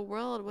with the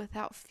world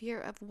without fear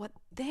of what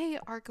they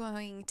are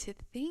going to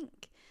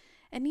think.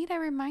 And need I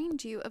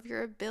remind you of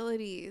your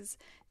abilities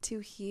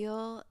to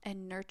heal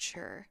and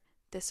nurture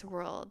this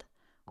world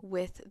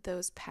with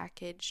those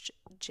packaged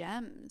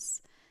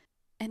gems.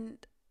 And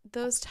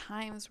those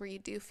times where you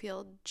do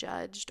feel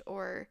judged,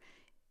 or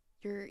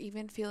you're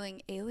even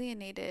feeling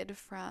alienated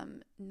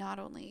from not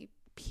only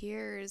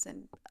peers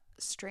and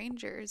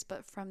strangers,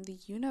 but from the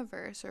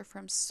universe or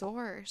from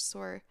source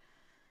or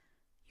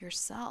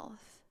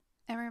yourself.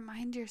 And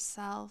remind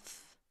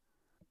yourself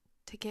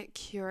to get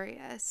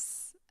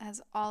curious,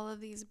 as all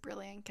of these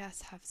brilliant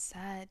guests have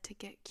said, to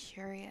get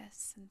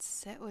curious and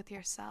sit with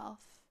yourself.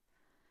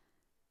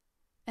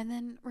 And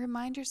then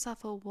remind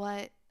yourself of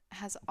what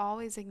has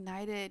always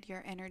ignited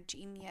your inner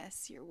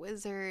genius, your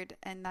wizard,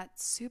 and that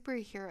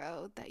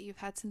superhero that you've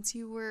had since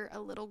you were a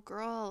little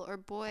girl or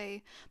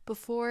boy,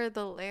 before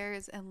the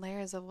layers and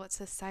layers of what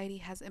society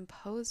has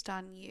imposed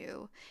on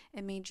you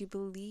and made you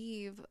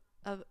believe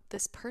of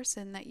this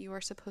person that you are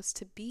supposed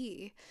to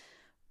be,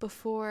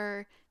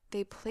 before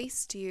they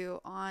placed you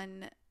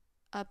on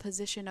a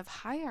position of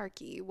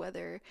hierarchy,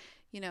 whether,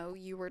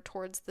 you were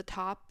towards the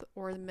top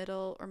or the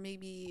middle or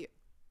maybe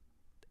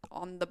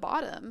on the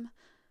bottom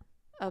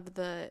of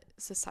the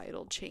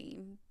societal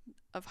chain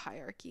of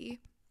hierarchy.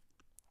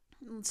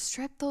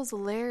 Strip those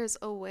layers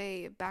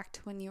away back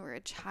to when you were a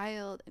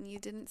child and you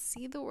didn't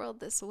see the world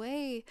this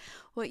way.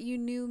 What you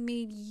knew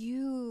made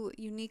you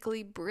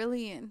uniquely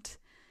brilliant,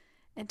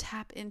 and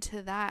tap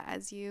into that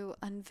as you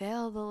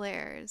unveil the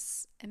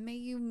layers, and may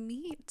you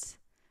meet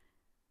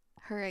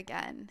her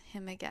again,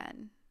 him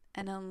again,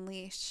 and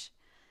unleash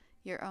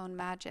your own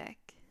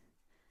magic.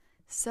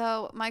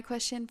 So my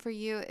question for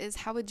you is,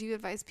 how would you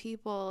advise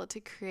people to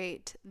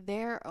create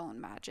their own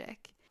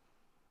magic?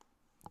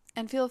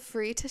 And feel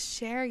free to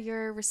share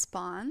your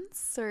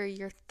response or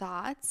your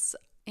thoughts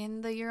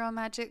in the Your Own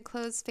Magic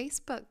Clothes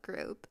Facebook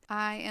group.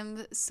 I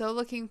am so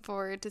looking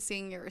forward to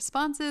seeing your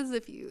responses.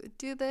 If you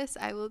do this,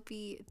 I will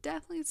be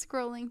definitely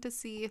scrolling to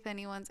see if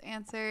anyone's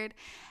answered.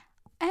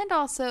 And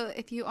also,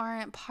 if you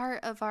aren't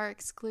part of our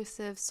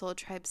exclusive Soul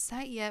Tribe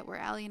site yet, where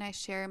Allie and I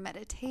share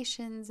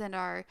meditations and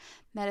our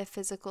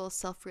metaphysical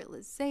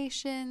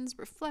self-realizations,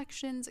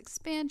 reflections,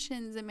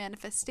 expansions, and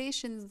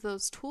manifestations,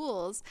 those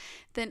tools,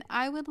 then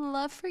I would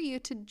love for you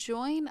to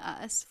join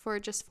us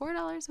for just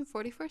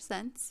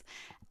 $4.44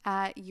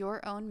 at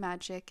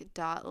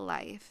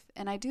yourownmagic.life.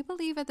 And I do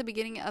believe at the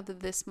beginning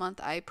of this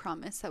month, I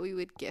promised that we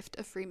would gift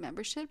a free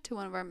membership to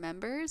one of our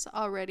members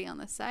already on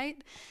the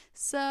site.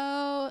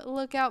 So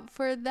look out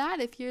for that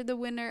if you're the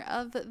winner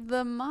of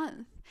the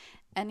month.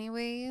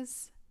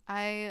 Anyways,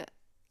 I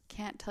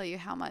can't tell you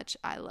how much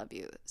I love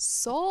you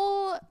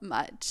so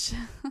much.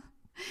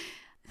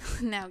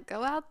 Now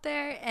go out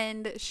there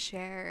and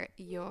share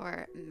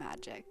your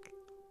magic.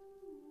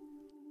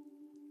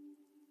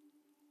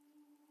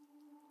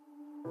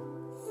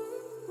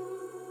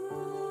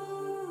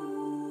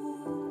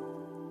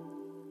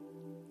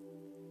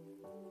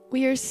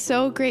 We are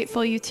so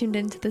grateful you tuned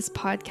into this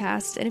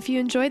podcast. And if you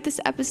enjoyed this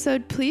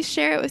episode, please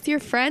share it with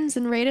your friends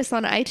and rate us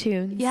on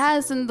iTunes.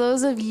 Yes, and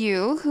those of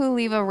you who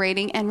leave a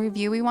rating and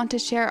review, we want to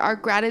share our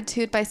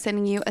gratitude by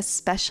sending you a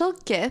special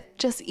gift.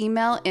 Just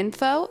email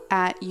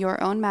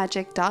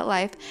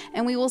info@yourownmagic.life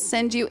and we will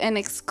send you an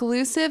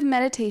exclusive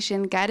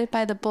meditation guided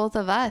by the both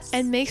of us.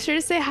 And make sure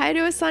to say hi to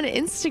us on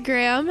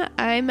Instagram.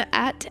 I'm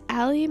at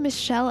Allie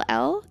Michelle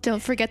L.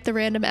 Don't forget the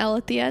random L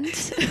at the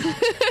end.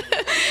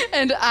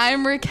 And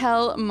I'm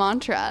Raquel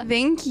Mantra.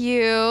 Thank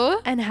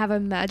you. And have a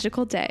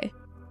magical day.